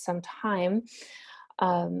quite some time.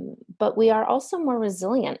 But we are also more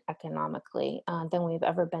resilient economically than we've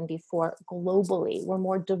ever been before globally. We're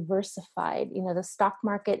more diversified. The stock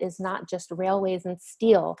market is not just railways and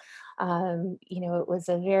steel. It was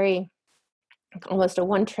almost a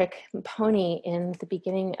one-trick pony in the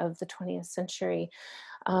beginning of the 20th century.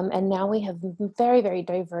 And now we have very, very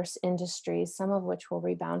diverse industries, some of which will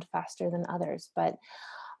rebound faster than others. But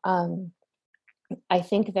I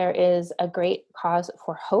think there is a great cause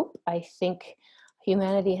for hope. I think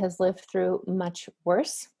humanity has lived through much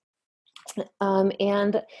worse.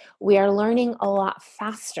 And we are learning a lot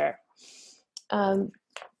faster.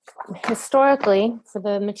 Historically, for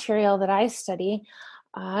the material that I study,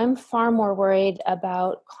 I'm far more worried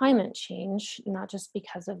about climate change, not just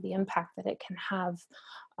because of the impact that it can have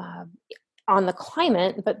on the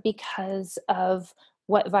climate, but because of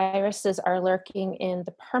what viruses are lurking in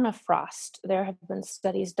the permafrost. There have been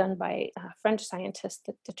studies done by French scientists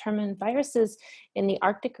that determine viruses in the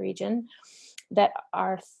Arctic region that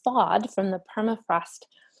are thawed from the permafrost.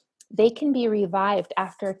 They can be revived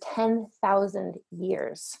after 10,000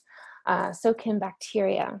 years. So can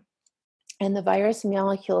bacteria. And the virus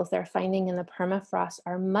molecules they're finding in the permafrost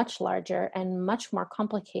are much larger and much more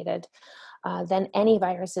complicated than any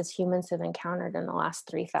viruses humans have encountered in the last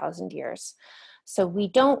 3,000 years. So we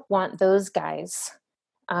don't want those guys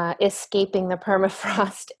escaping the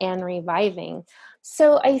permafrost and reviving.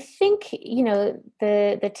 So I think,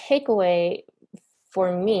 the takeaway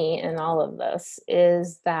for me in all of this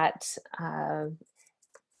is that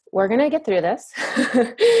we're going to get through this.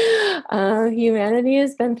 Humanity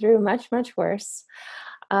has been through much, much worse.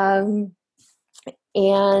 And,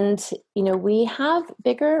 we have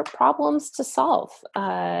bigger problems to solve.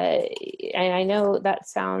 And I know that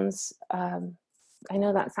sounds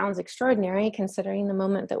extraordinary considering the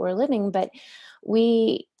moment that we're living, but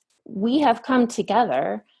we have come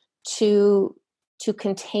together to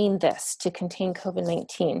contain this, to contain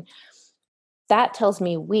COVID-19. That tells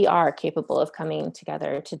me we are capable of coming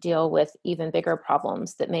together to deal with even bigger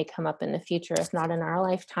problems that may come up in the future, if not in our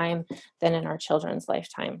lifetime, then in our children's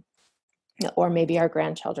lifetime, or maybe our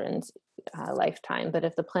grandchildren's lifetime. But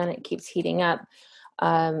if the planet keeps heating up,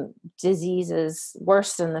 diseases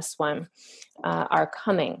worse than this one are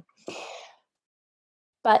coming.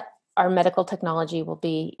 But our medical technology will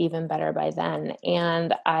be even better by then.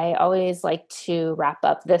 And I always like to wrap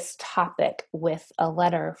up this topic with a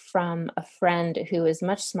letter from a friend who is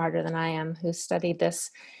much smarter than I am, who studied this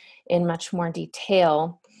in much more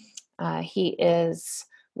detail. He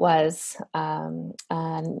was an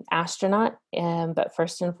astronaut, but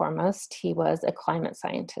first and foremost, he was a climate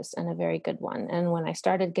scientist, and a very good one. And when I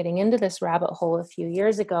started getting into this rabbit hole a few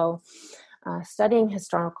years ago, studying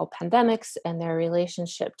historical pandemics and their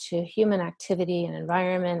relationship to human activity and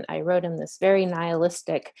environment, I wrote him this very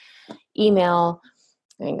nihilistic email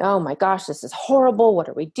saying, oh my gosh, this is horrible. What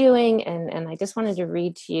are we doing? And I just wanted to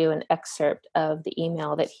read to you an excerpt of the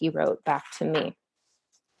email that he wrote back to me.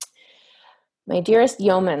 My dearest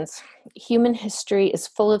yeomans, human history is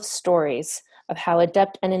full of stories of how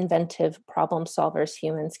adept and inventive problem solvers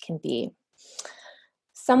humans can be.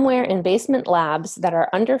 Somewhere in basement labs that are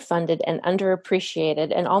underfunded and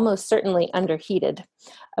underappreciated and almost certainly underheated,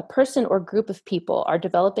 a person or group of people are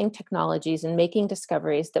developing technologies and making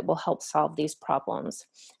discoveries that will help solve these problems.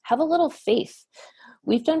 Have a little faith.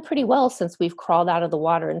 We've done pretty well since we've crawled out of the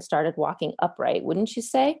water and started walking upright, wouldn't you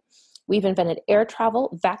say? We've invented air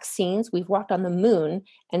travel, vaccines, we've walked on the moon,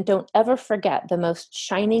 and don't ever forget the most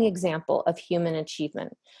shining example of human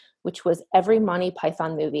achievement, which was every Monty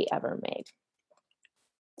Python movie ever made.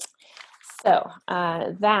 So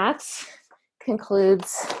that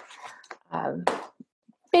concludes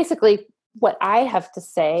basically what I have to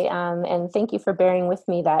say. And thank you for bearing with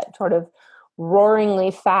me that sort of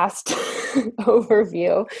roaringly fast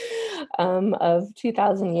overview of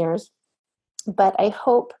 2,000 years. But I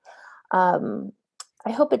hope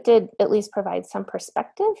it did at least provide some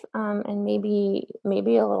perspective and maybe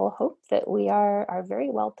a little hope that we are very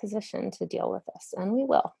well positioned to deal with this, and we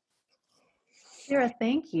will. Sarah,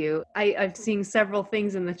 thank you. I've seen several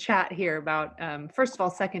things in the chat here about, first of all,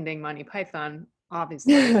 seconding Monty Python,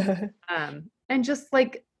 obviously, and just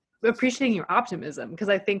like appreciating your optimism, because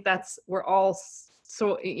I think we're all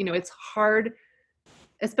so, it's hard,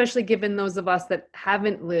 especially given those of us that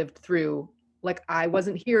haven't lived through, like I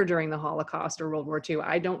wasn't here during the Holocaust or World War II.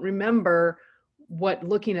 I don't remember what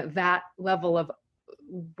looking at that level of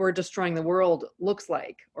we're destroying the world looks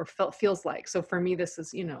like or feels like. So for me, this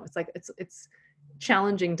is, it's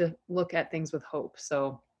challenging to look at things with hope.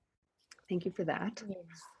 So thank you for that.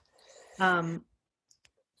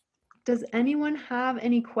 Does anyone have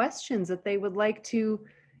any questions that they would like to?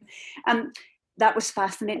 That was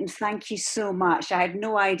fascinating. Thank you so much. I had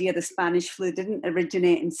no idea the Spanish flu didn't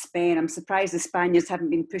originate in Spain. I'm surprised the Spaniards haven't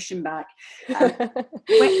been pushing back.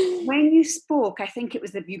 When you spoke, I think it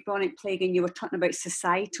was the bubonic plague, and you were talking about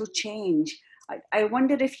societal change. I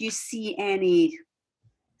wondered if you see any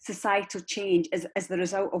societal change as the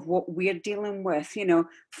result of what we're dealing with,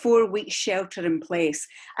 4 weeks shelter in place.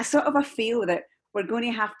 I feel that we're going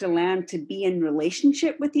to have to learn to be in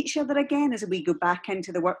relationship with each other again as we go back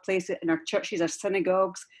into the workplace, in our churches, our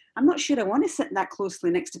synagogues. I'm not sure I want to sit that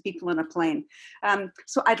closely next to people on a plane.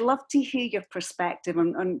 So I'd love to hear your perspective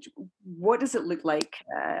on what does it look like,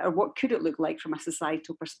 or what could it look like from a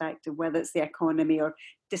societal perspective, whether it's the economy or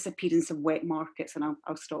disappearance of wet markets, and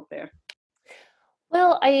I'll stop there.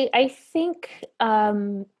 Well, I think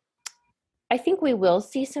we will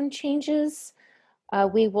see some changes.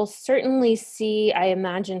 We will certainly see, I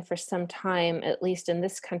imagine, for some time, at least in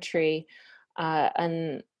this country, a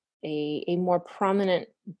more prominent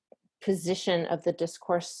position of the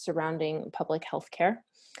discourse surrounding public health care,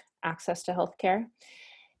 access to health care.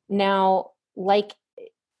 Now, like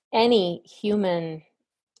any human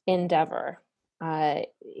endeavor,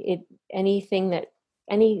 any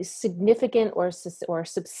significant or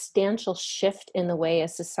substantial shift in the way a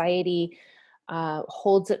society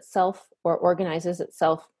holds itself or organizes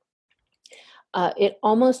itself, it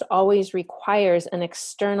almost always requires an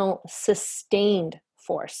external sustained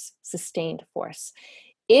force.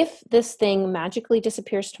 If this thing magically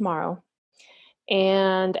disappears tomorrow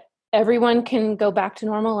and everyone can go back to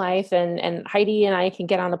normal life and Heidi and I can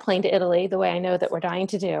get on a plane to Italy the way I know that we're dying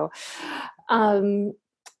to do,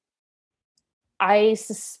 I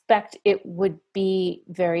suspect it would be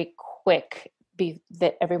very quick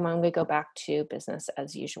that everyone would go back to business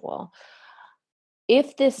as usual.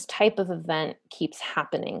 If this type of event keeps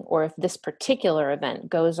happening, or if this particular event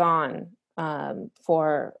goes on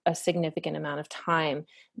for a significant amount of time,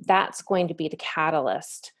 that's going to be the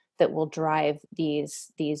catalyst that will drive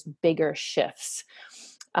these bigger shifts.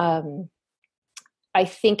 I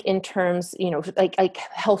think in terms, like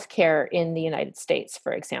healthcare in the United States,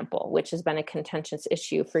 for example, which has been a contentious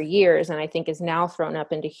issue for years, and I think is now thrown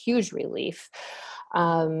up into huge relief.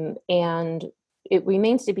 And it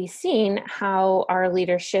remains to be seen how our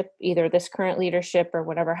leadership, either this current leadership or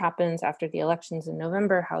whatever happens after the elections in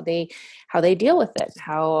November, how they deal with it,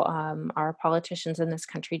 how our politicians in this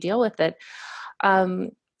country deal with it.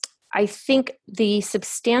 I think the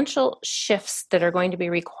substantial shifts that are going to be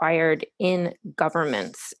required in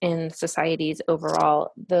governments, in societies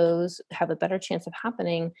overall, those have a better chance of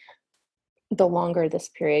happening the longer this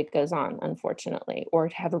period goes on, unfortunately, or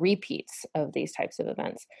to have repeats of these types of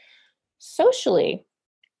events. Socially,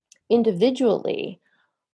 individually,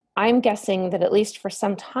 I'm guessing that at least for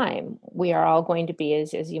some time, we are all going to be,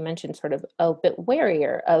 as you mentioned, sort of a bit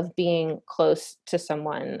warier of being close to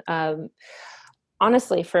someone.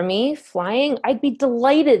 Honestly, for me, flying, I'd be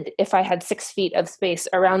delighted if I had 6 feet of space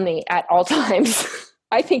around me at all times.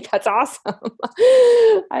 I think that's awesome.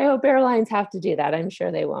 I hope airlines have to do that. I'm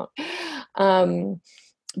sure they won't.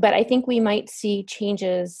 But I think we might see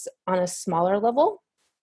changes on a smaller level.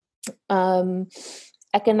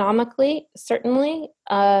 Economically, certainly.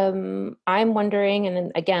 I'm wondering,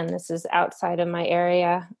 and again, this is outside of my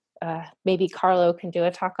area. Maybe Carlo can do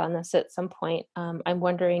a talk on this at some point. I'm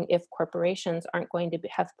wondering if corporations aren't going to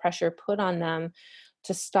have pressure put on them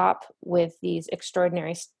to stop with these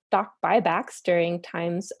extraordinary stock buybacks during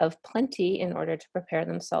times of plenty in order to prepare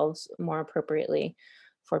themselves more appropriately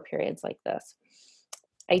for periods like this.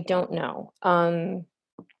 I don't know.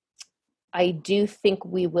 I do think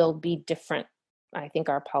we will be different. I think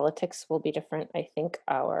our politics will be different. I think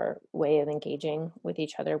our way of engaging with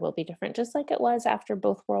each other will be different, just like it was after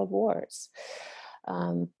both world wars.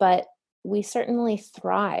 But we certainly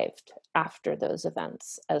thrived after those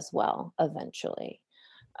events as well, eventually.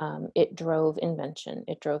 It drove invention,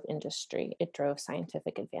 it drove industry, it drove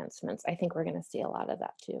scientific advancements. I think we're going to see a lot of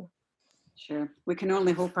that too. Sure. We can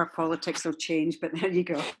only hope our politics will change, but there you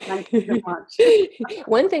go. Thank you so much.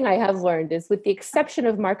 One thing I have learned is, with the exception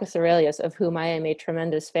of Marcus Aurelius, of whom I am a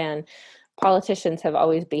tremendous fan, politicians have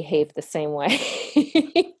always behaved the same way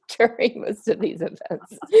during most of these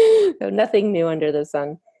events. So nothing new under the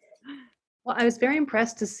sun. Well, I was very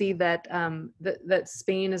impressed to see that that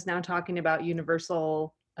Spain is now talking about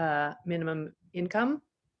universal minimum income.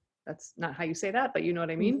 That's not how you say that, but you know what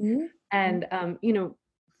I mean. Mm-hmm. And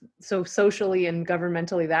so socially and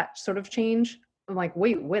governmentally, that sort of change. I'm like,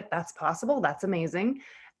 wait, that's possible? That's amazing.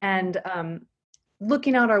 And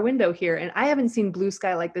looking out our window here, and I haven't seen blue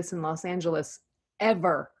sky like this in Los Angeles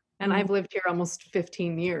ever. And I've lived here almost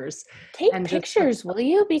 15 years. Take and pictures, will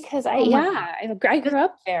you? Because I grew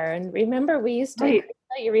up there, and remember we used to, right.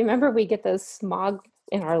 You remember we get those smog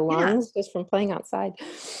in our lungs just from playing outside.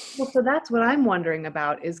 Well, so that's what I'm wondering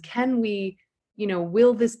about is, can we,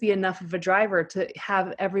 will this be enough of a driver to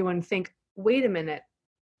have everyone think, wait a minute,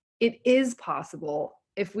 it is possible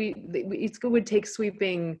if it would take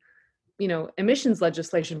sweeping, emissions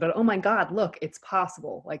legislation, but oh my God, look, it's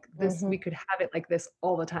possible. Like this, we could have it like this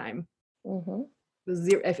all the time.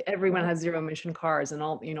 If everyone has zero emission cars and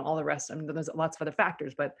all the rest, I mean, there's lots of other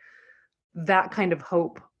factors, but that kind of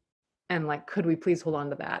hope, and like, could we please hold on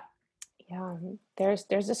to that? Yeah,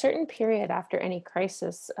 there's a certain period after any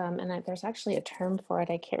crisis, and there's actually a term for it.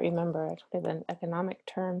 I can't remember. It's an economic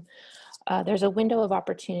term. There's a window of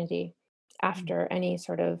opportunity after any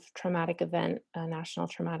sort of traumatic event, a national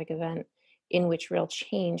traumatic event, in which real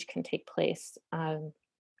change can take place,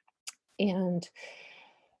 and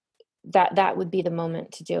that would be the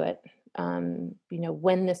moment to do it.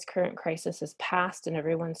 When this current crisis is past and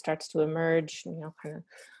everyone starts to emerge, kind of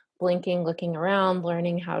blinking, looking around,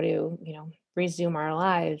 learning how to, resume our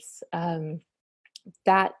lives,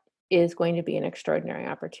 that is going to be an extraordinary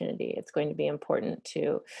opportunity. It's going to be important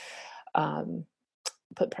to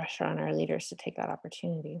put pressure on our leaders to take that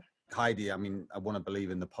opportunity. Heidi, I mean, I want to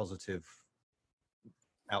believe in the positive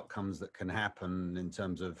outcomes that can happen in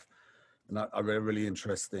terms of, and I read a really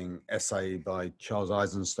interesting essay by Charles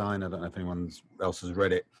Eisenstein. I don't know if anyone else has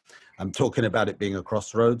read it. I'm talking about it being a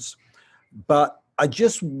crossroads, but I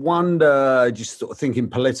just wonder, just sort of thinking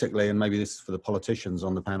politically, and maybe this is for the politicians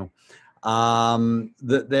on the panel,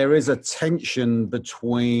 that there is a tension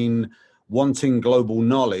between wanting global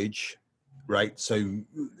knowledge, right? So in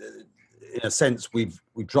a sense, we've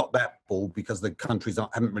dropped that ball because the countries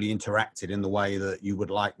haven't really interacted in the way that you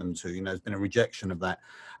would like them to. There's been a rejection of that.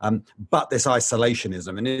 But this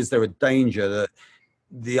isolationism, and is there a danger that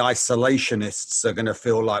the isolationists are going to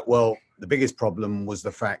feel like, well, the biggest problem was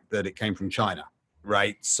the fact that it came from China?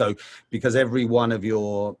 Right. So because every one of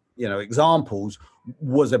your, examples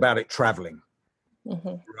was about it traveling.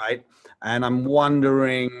 Right. And I'm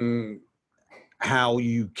wondering how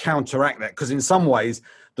you counteract that, because in some ways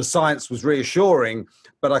the science was reassuring,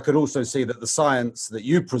 but I could also see that the science that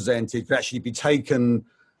you presented could actually be taken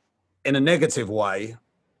in a negative way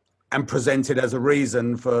and presented as a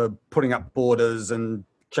reason for putting up borders and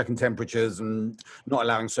checking temperatures and not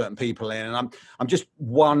allowing certain people in. And I'm just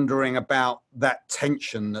wondering about that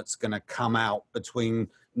tension that's going to come out between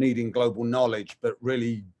needing global knowledge, but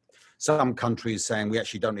really some countries saying we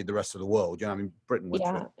actually don't need the rest of the world. Britain would.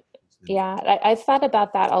 Yeah, I've thought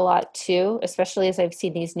about that a lot too, especially as I've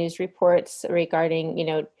seen these news reports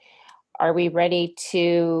regarding, are we ready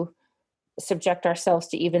to subject ourselves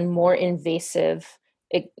to even more invasive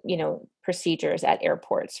procedures at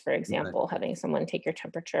airports, for example, having someone take your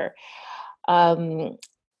temperature. And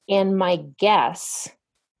my guess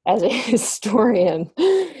as a historian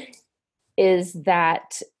is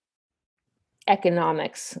that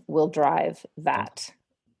economics will drive that.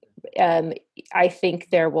 I think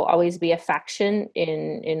there will always be a faction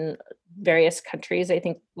in various countries. I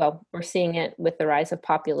think, well, we're seeing it with the rise of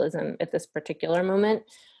populism at this particular moment,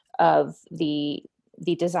 of the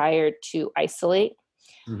desire to isolate.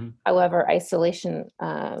 Mm-hmm. However,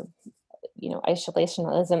 isolationism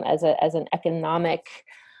as an economic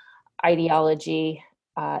ideology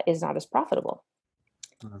is not as profitable.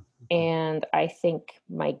 And I think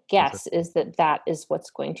my guess is that is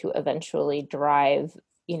what's going to eventually drive,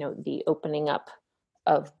 the opening up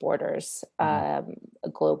of borders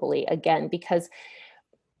globally again, because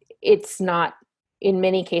it's not, in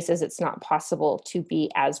many cases, it's not possible to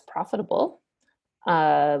be as profitable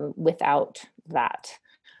without that.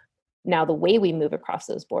 Now, the way we move across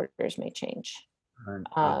those borders may change.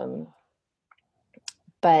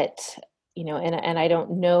 But, and I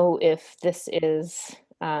don't know if this is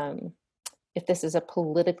a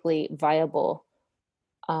politically viable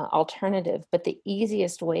alternative, but the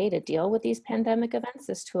easiest way to deal with these pandemic events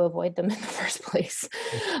is to avoid them in the first place.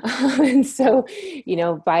 And so,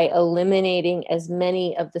 by eliminating as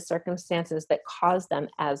many of the circumstances that cause them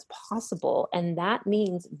as possible, and that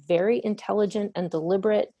means very intelligent and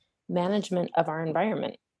deliberate management of our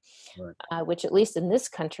environment. Right. Which, at least in this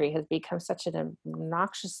country, has become such an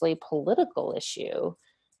obnoxiously political issue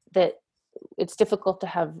that it's difficult to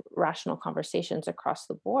have rational conversations across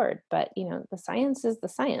the board. But, the science is the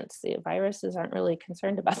science. The viruses aren't really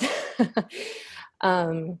concerned about that.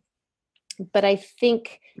 But I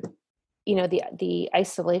think, the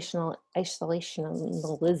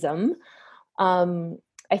isolationalism,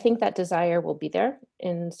 I think that desire will be there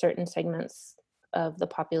in certain segments of the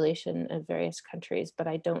population of various countries, but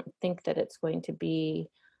I don't think that it's going to be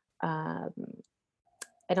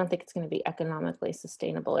economically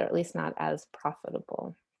sustainable, or at least not as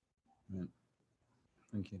profitable. Yeah.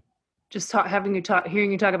 Thank you. Just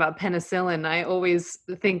hearing you talk about penicillin, I always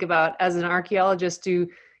think about, as an archaeologist, do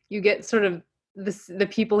you get sort of the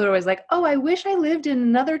people who are always like, oh, I wish I lived in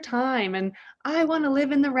another time and I want to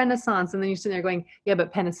live in the Renaissance, and then you're sitting there going, yeah,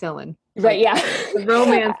 but penicillin. Right, yeah. The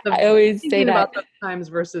romance of I always say that about those times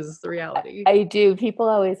versus the reality. I do. People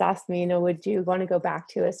always ask me, would you want to go back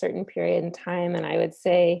to a certain period in time? And I would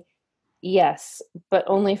say yes, but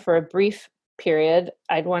only for a brief period.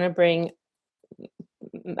 I'd want to bring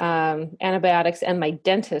antibiotics and my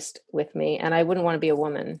dentist with me, and I wouldn't want to be a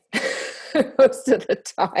woman most of the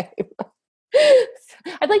time.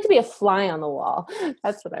 I'd like to be a fly on the wall.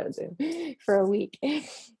 That's what I would do for a week.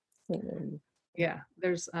 Yeah,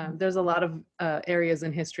 there's a lot of areas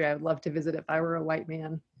in history I would love to visit if I were a white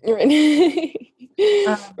man.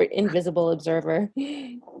 Invisible observer.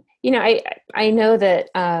 I know that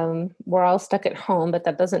we're all stuck at home, but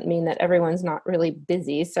that doesn't mean that everyone's not really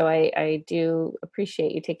busy. So I do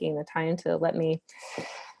appreciate you taking the time to let me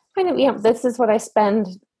this is what I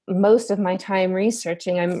spend most of my time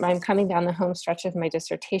researching. I'm coming down the home stretch of my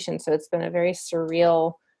dissertation, so it's been a very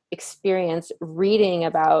surreal experience reading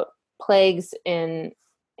about plagues in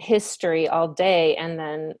history all day, and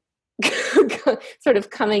then sort of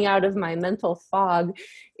coming out of my mental fog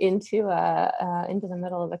into the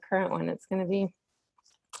middle of the current one. It's going to be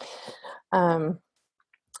I'm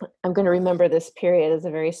going to remember this period as a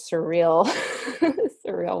very surreal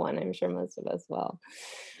one. I'm sure most of us will.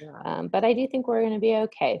 Yeah. But I do think we're going to be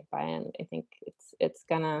okay by end. I think it's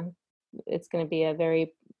going to be a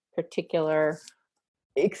very particular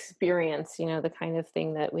experience, the kind of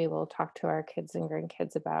thing that we will talk to our kids and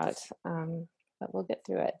grandkids about. But we'll get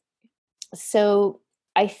through it. So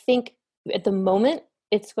I think at the moment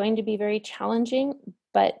it's going to be very challenging,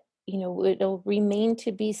 but it'll remain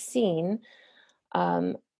to be seen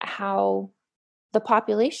how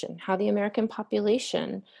the American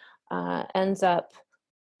population ends up,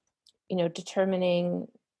 determining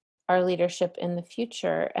our leadership in the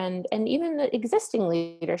future, and even the existing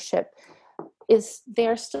leadership they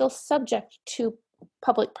are still subject to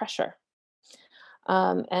public pressure.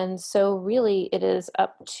 And so really it is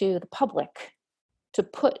up to the public to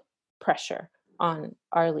put pressure on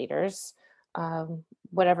our leaders,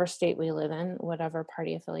 whatever state we live in, whatever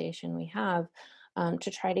party affiliation we have,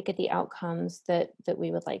 to try to get the outcomes that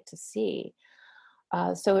we would like to see.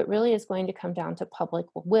 So it really is going to come down to public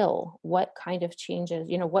will. What kind of changes,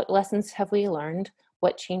 what lessons have we learned?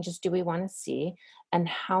 What changes do we want to see? And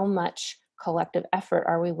how much collective effort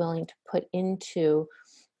are we willing to put into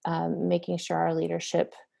making sure our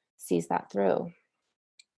leadership sees that through?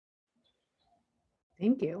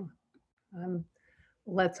 Thank you.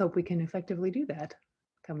 Let's hope we can effectively do that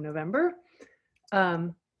come November.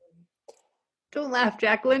 Don't laugh,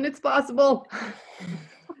 Jacqueline, it's possible.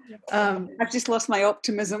 I've just lost my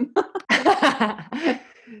optimism.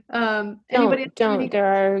 Anybody else have any? There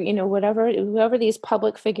are, whoever these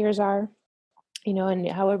public figures are, and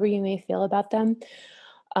however you may feel about them,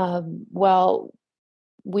 well,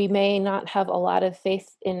 we may not have a lot of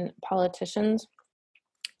faith in politicians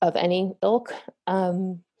of any ilk.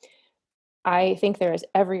 I think there is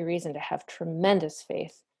every reason to have tremendous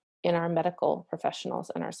faith in our medical professionals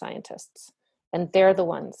and our scientists. And they're the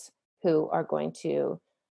ones who are going to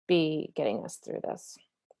be getting us through this.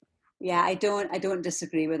 Yeah, I don't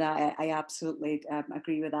disagree with that. I absolutely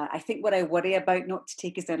agree with that. I think what I worry about, not to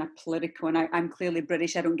take us down a political, and I'm clearly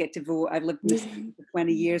British, I don't get to vote. I've lived in this country for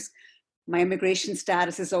 20 years. My immigration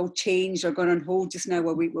status has all changed or gone on hold just now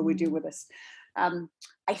while we deal with this.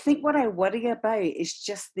 I think what I worry about is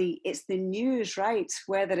just it's the news, right?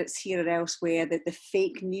 Whether it's here or elsewhere, that the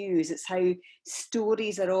fake news, it's how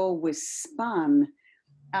stories are always spun.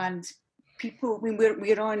 And people, when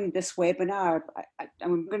we're on this webinar,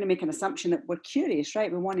 I'm going to make an assumption that we're curious,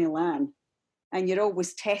 right? We want to learn. And you're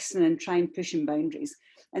always testing and trying, pushing boundaries.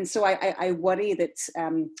 And so I worry that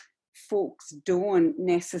folks don't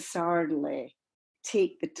necessarily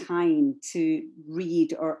take the time to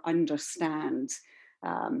read or understand.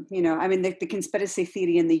 The conspiracy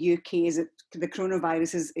theory in the UK is that the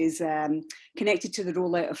coronavirus is connected to the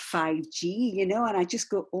rollout of 5G, and I just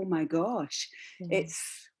go, oh my gosh,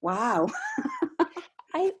 it's wow.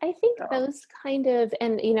 I think those kind of,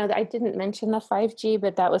 and I didn't mention the 5G,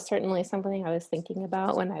 but that was certainly something I was thinking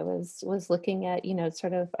about when I was looking at,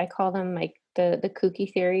 sort of, I call them like the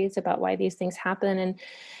kooky theories about why these things happen.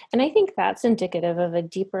 And I think that's indicative of a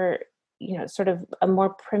deeper, sort of a more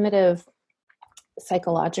primitive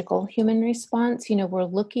psychological human response. We're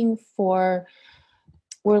looking for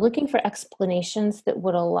explanations that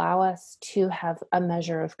would allow us to have a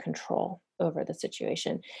measure of control over the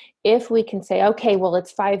situation. If we can say, okay, well,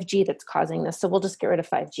 it's 5G that's causing this, so we'll just get rid of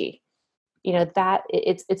 5G. That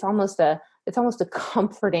it's almost a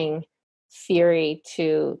comforting theory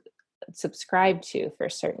to subscribe to for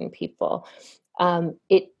certain people.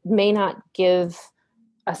 It may not give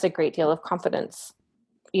us a great deal of confidence,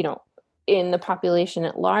 in the population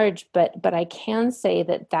at large, but I can say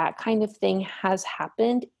that kind of thing has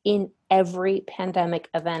happened in every pandemic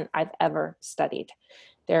event I've ever studied.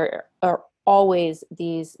 There are always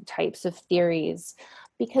these types of theories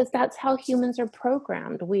because that's how humans are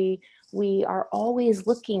programmed. We are always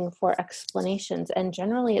looking for explanations, and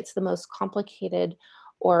generally it's the most complicated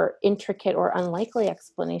or intricate or unlikely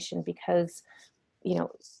explanation because,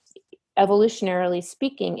 evolutionarily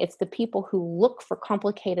speaking, it's the people who look for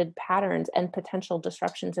complicated patterns and potential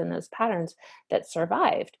disruptions in those patterns that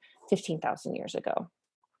survived 15,000 years ago.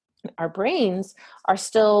 Our brains are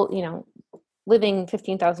still, living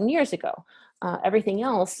 15,000 years ago. Everything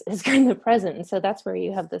else is in the present. And so that's where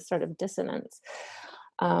you have this sort of dissonance.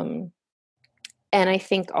 And I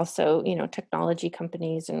think also, technology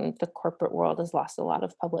companies and the corporate world has lost a lot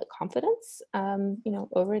of public confidence,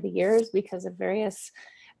 over the years because of various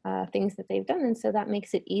things that they've done. And so that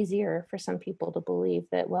makes it easier for some people to believe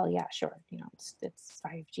that, well, yeah, sure, it's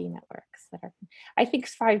 5G networks that are, I think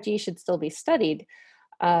 5G should still be studied.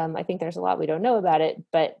 I think there's a lot we don't know about it,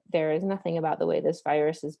 but there is nothing about the way this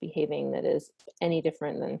virus is behaving that is any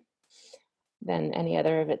different than any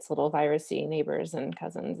other of its little virusy neighbors and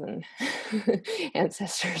cousins and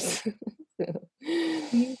ancestors.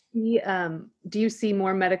 Do you see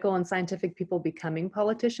more medical and scientific people becoming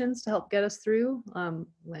politicians to help get us through?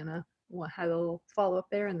 Lana, had a little follow up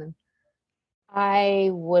there, and then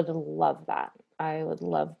I would love that. I would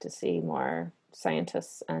love to see more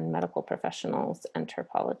scientists and medical professionals enter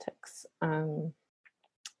politics. I'm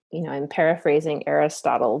paraphrasing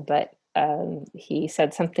Aristotle, but he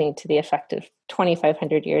said something to the effect of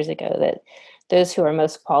 2,500 years ago that those who are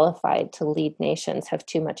most qualified to lead nations have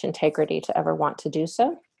too much integrity to ever want to do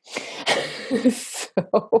so.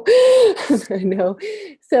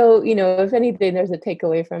 So, if anything, there's a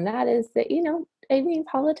takeaway from that is that,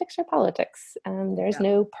 politics are politics. There's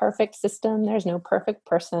no perfect system. There's no perfect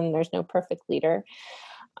person. There's no perfect leader.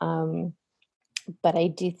 But I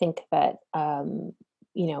do think that,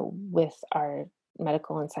 with our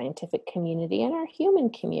medical and scientific community and our human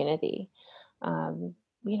community,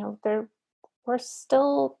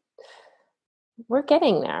 we're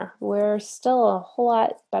getting there. We're still a whole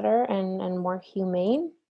lot better and more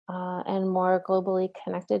humane and more globally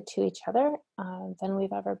connected to each other than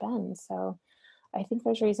we've ever been. So I think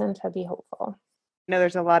there's reason to be hopeful.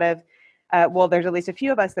 There's a lot of, there's at least a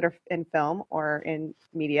few of us that are in film or in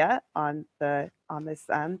media on this.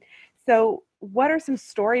 So what are some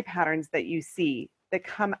story patterns that you see that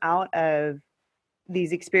come out of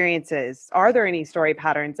these experiences? Are there any story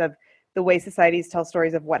patterns of the way societies tell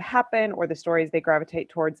stories of what happened or the stories they gravitate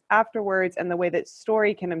towards afterwards, and the way that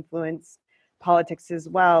story can influence politics as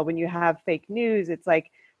well. When you have fake news, it's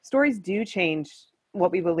like stories do change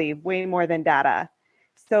what we believe way more than data.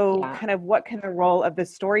 So Yeah. kind of what can the role of the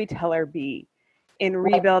storyteller be in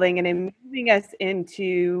Right. rebuilding and in moving us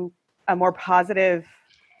into a more positive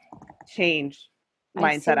change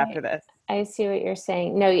mindset after this? I see what you're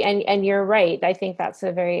saying. No, and you're right. I think that's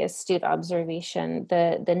a very astute observation.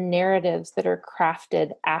 The narratives that are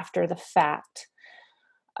crafted after the fact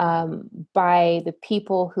by the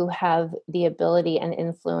people who have the ability and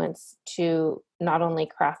influence to not only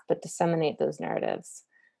craft but disseminate those narratives,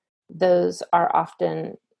 those are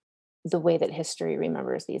often the way that history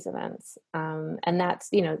remembers these events. And that's,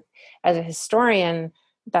 as a historian,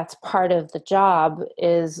 that's part of the job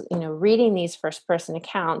is, reading these first person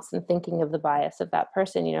accounts and thinking of the bias of that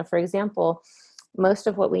person. For example, most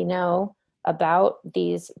of what we know about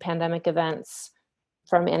these pandemic events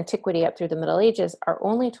from antiquity up through the Middle Ages are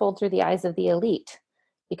only told through the eyes of the elite,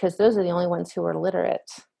 because those are the only ones who are literate.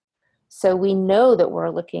 So we know that we're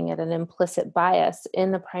looking at an implicit bias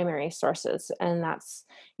in the primary sources. And that's,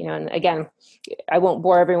 and again, I won't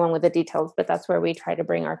bore everyone with the details, but that's where we try to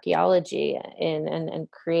bring archaeology in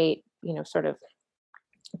and create,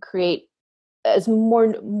 create as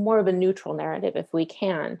more of a neutral narrative if we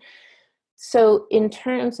can. So in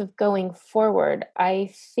terms of going forward,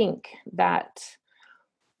 I think that,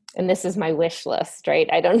 and this is my wish list, right?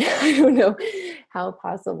 I don't know how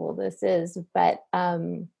possible this is, but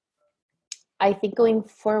I think going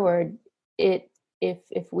forward,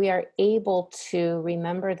 if we are able to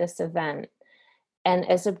remember this event and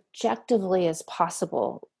as objectively as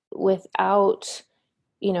possible, without,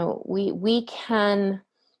 we can,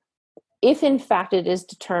 if in fact it is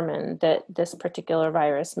determined that this particular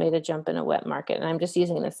virus made a jump in a wet market, and I'm just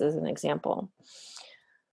using this as an example,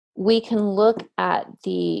 we can look at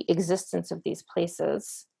the existence of these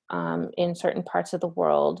places in certain parts of the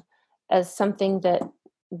world as something that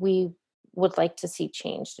we would like to see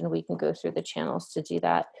changed, and we can go through the channels to do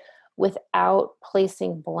that without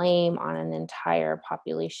placing blame on an entire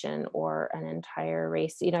population or an entire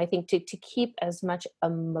race. I think to keep as much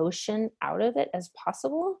emotion out of it as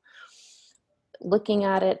possible, looking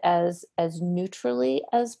at it as neutrally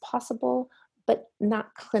as possible, but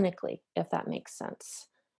not clinically, if that makes sense.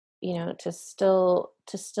 To still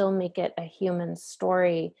make it a human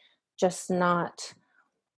story, just not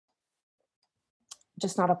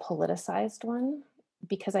a politicized one,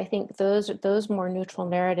 because I think those more neutral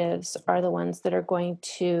narratives are the ones that are going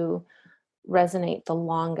to resonate the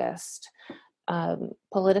longest.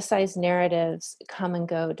 Politicized narratives come and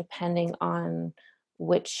go depending on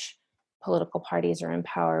which political parties are in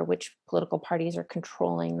power, which political parties are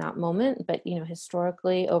controlling that moment. But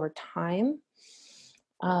historically, over time,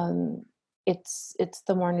 it's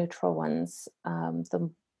the more neutral ones, the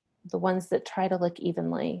ones that try to look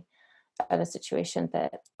evenly at a situation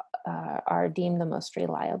that are deemed the most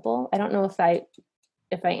reliable. I don't know if I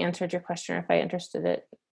answered your question or if I understood it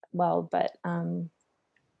well, but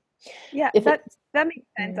yeah, that makes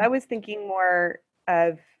sense. I was thinking more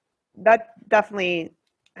of that. Definitely,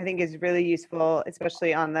 I think is really useful,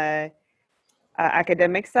 especially on the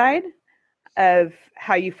academic side of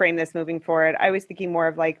how you frame this moving forward. I was thinking more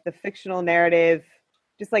of like the fictional narrative,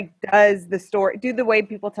 just like do the way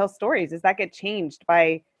people tell stories, does that get changed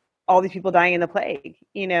by all these people dying in the plague?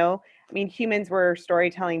 I mean, humans were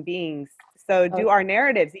storytelling beings. So do our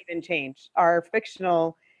narratives even change? Our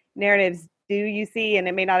fictional narratives, do you see, and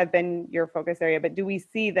it may not have been your focus area, but do we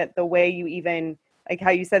see that the way you even, like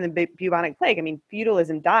how you said in the bubonic plague, I mean,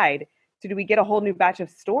 feudalism died. So do we get a whole new batch of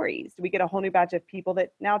stories? Do we get a whole new batch of people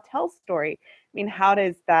that now tell story? I mean, how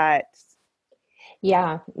does that?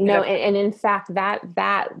 Yeah, no, and in fact, that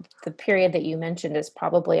the period that you mentioned is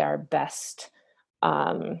probably our best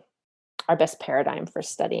paradigm for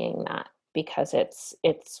studying that, because it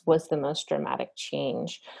was the most dramatic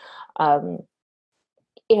change. And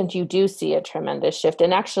you do see a tremendous shift.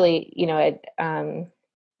 And actually,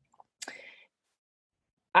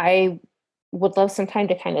 I would love some time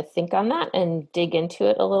to kind of think on that and dig into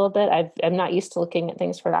it a little bit. I'm not used to looking at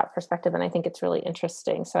things from that perspective, and I think it's really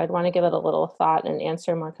interesting. So I'd want to give it a little thought and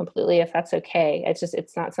answer more completely, if that's okay.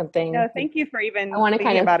 It's not something. No, thank you for even I want to thinking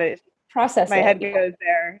kind of about it. Process My head goes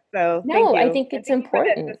there. So no, thank you. I think it's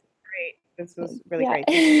important. This is great. This was really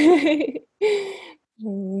great.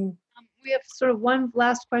 We have sort of one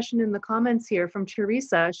last question in the comments here from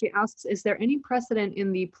Teresa. She asks, is there any precedent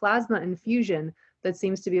in the plasma infusion that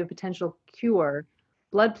seems to be a potential cure?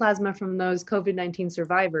 Blood plasma from those COVID-19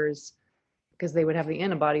 survivors because they would have the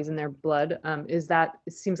antibodies in their blood.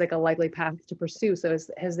 It seems like a likely path to pursue. So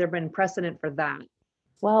has there been precedent for that?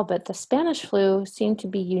 Well, but the Spanish flu seemed to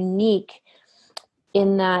be unique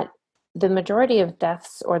in that the majority of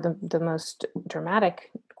deaths, or the most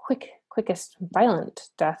dramatic, quickest violent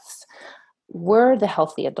deaths, were the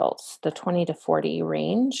healthy adults, the 20 to 40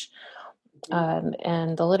 range.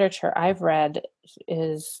 And the literature I've read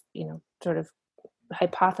is, sort of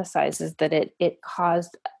hypothesizes that it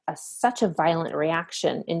caused such a violent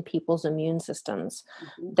reaction in people's immune systems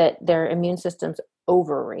that their immune systems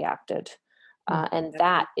overreacted. And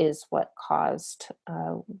that is what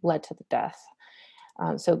led to the death.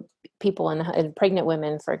 So people in pregnant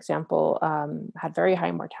women, for example, had very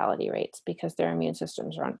high mortality rates because their immune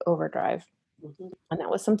systems are on overdrive. And that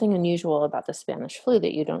was something unusual about the Spanish flu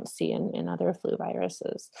that you don't see in other flu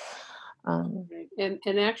viruses.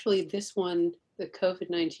 And actually this one, the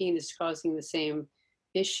COVID-19, is causing the same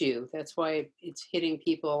issue. That's why it's hitting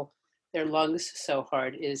people, their lungs so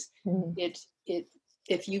hard, is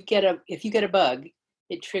if you get a bug,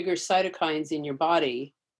 it triggers cytokines in your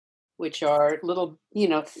body, which are little,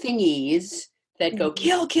 thingies that go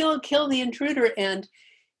kill the intruder. And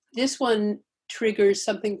this one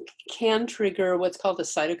can trigger what's called a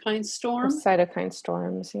cytokine storm. Cytokine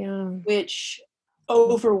storms, yeah. Which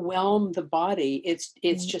overwhelm the body.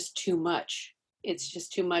 It's just too much. It's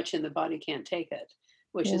just too much and the body can't take it,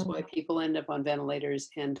 which is why people end up on ventilators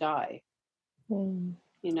and die.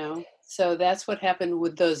 So that's what happened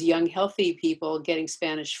with those young, healthy people getting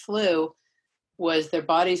Spanish flu, was their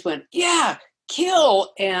bodies went, yeah,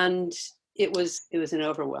 kill. And it was an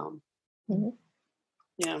overwhelm.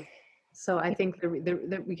 Yeah. So I think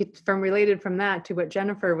we get related from that to what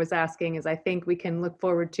Jennifer was asking is I think we can look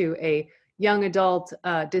forward to a young adult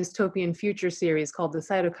dystopian future series called The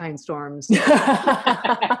Cytokine Storms. We're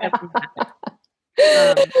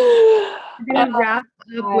going to wrap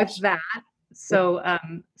up with that. So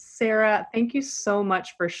Sarah, thank you so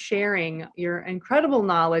much for sharing your incredible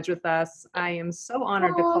knowledge with us. I am so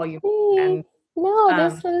honored to call you. And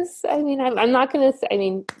this was, I'm not going to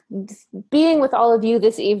say, being with all of you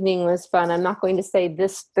this evening was fun. I'm not going to say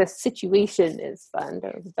the situation is fun,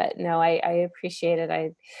 but no, I appreciate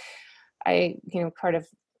it. I part of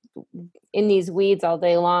in these weeds all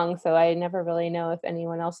day long, so I never really know if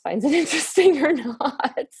anyone else finds it interesting or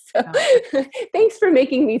not. So thanks for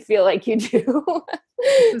making me feel like you do.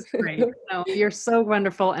 This is great. No, you're so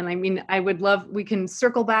wonderful. And I would love, we can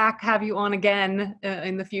circle back, have you on again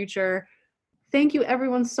in the future. Thank you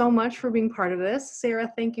everyone so much for being part of this.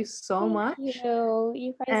 Sarah, thank you so much.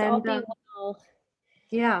 You guys all be well.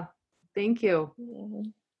 Yeah, thank you.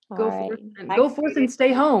 Go forth and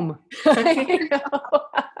stay home.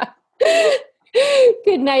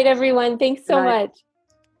 Good night, everyone. Thanks so much.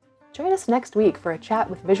 Join us next week for a chat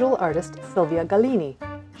with visual artist Silvia Gallini.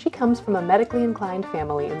 She comes from a medically inclined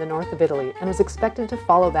family in the north of Italy and is expected to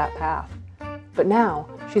follow that path. But now,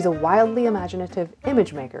 she's a wildly imaginative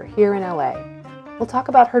image maker here in LA. We'll talk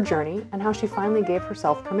about her journey and how she finally gave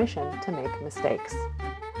herself permission to make mistakes.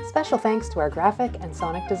 Special thanks to our graphic and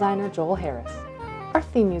sonic designer Joel Harris. Our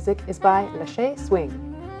theme music is by Lachey Swing.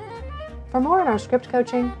 For more on our script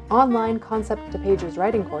coaching, online concept to pages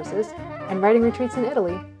writing courses, and writing retreats in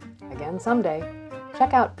Italy, again someday,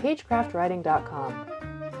 check out pagecraftwriting.com.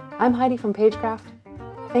 I'm Heidi from Pagecraft.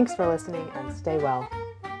 Thanks for listening and stay well.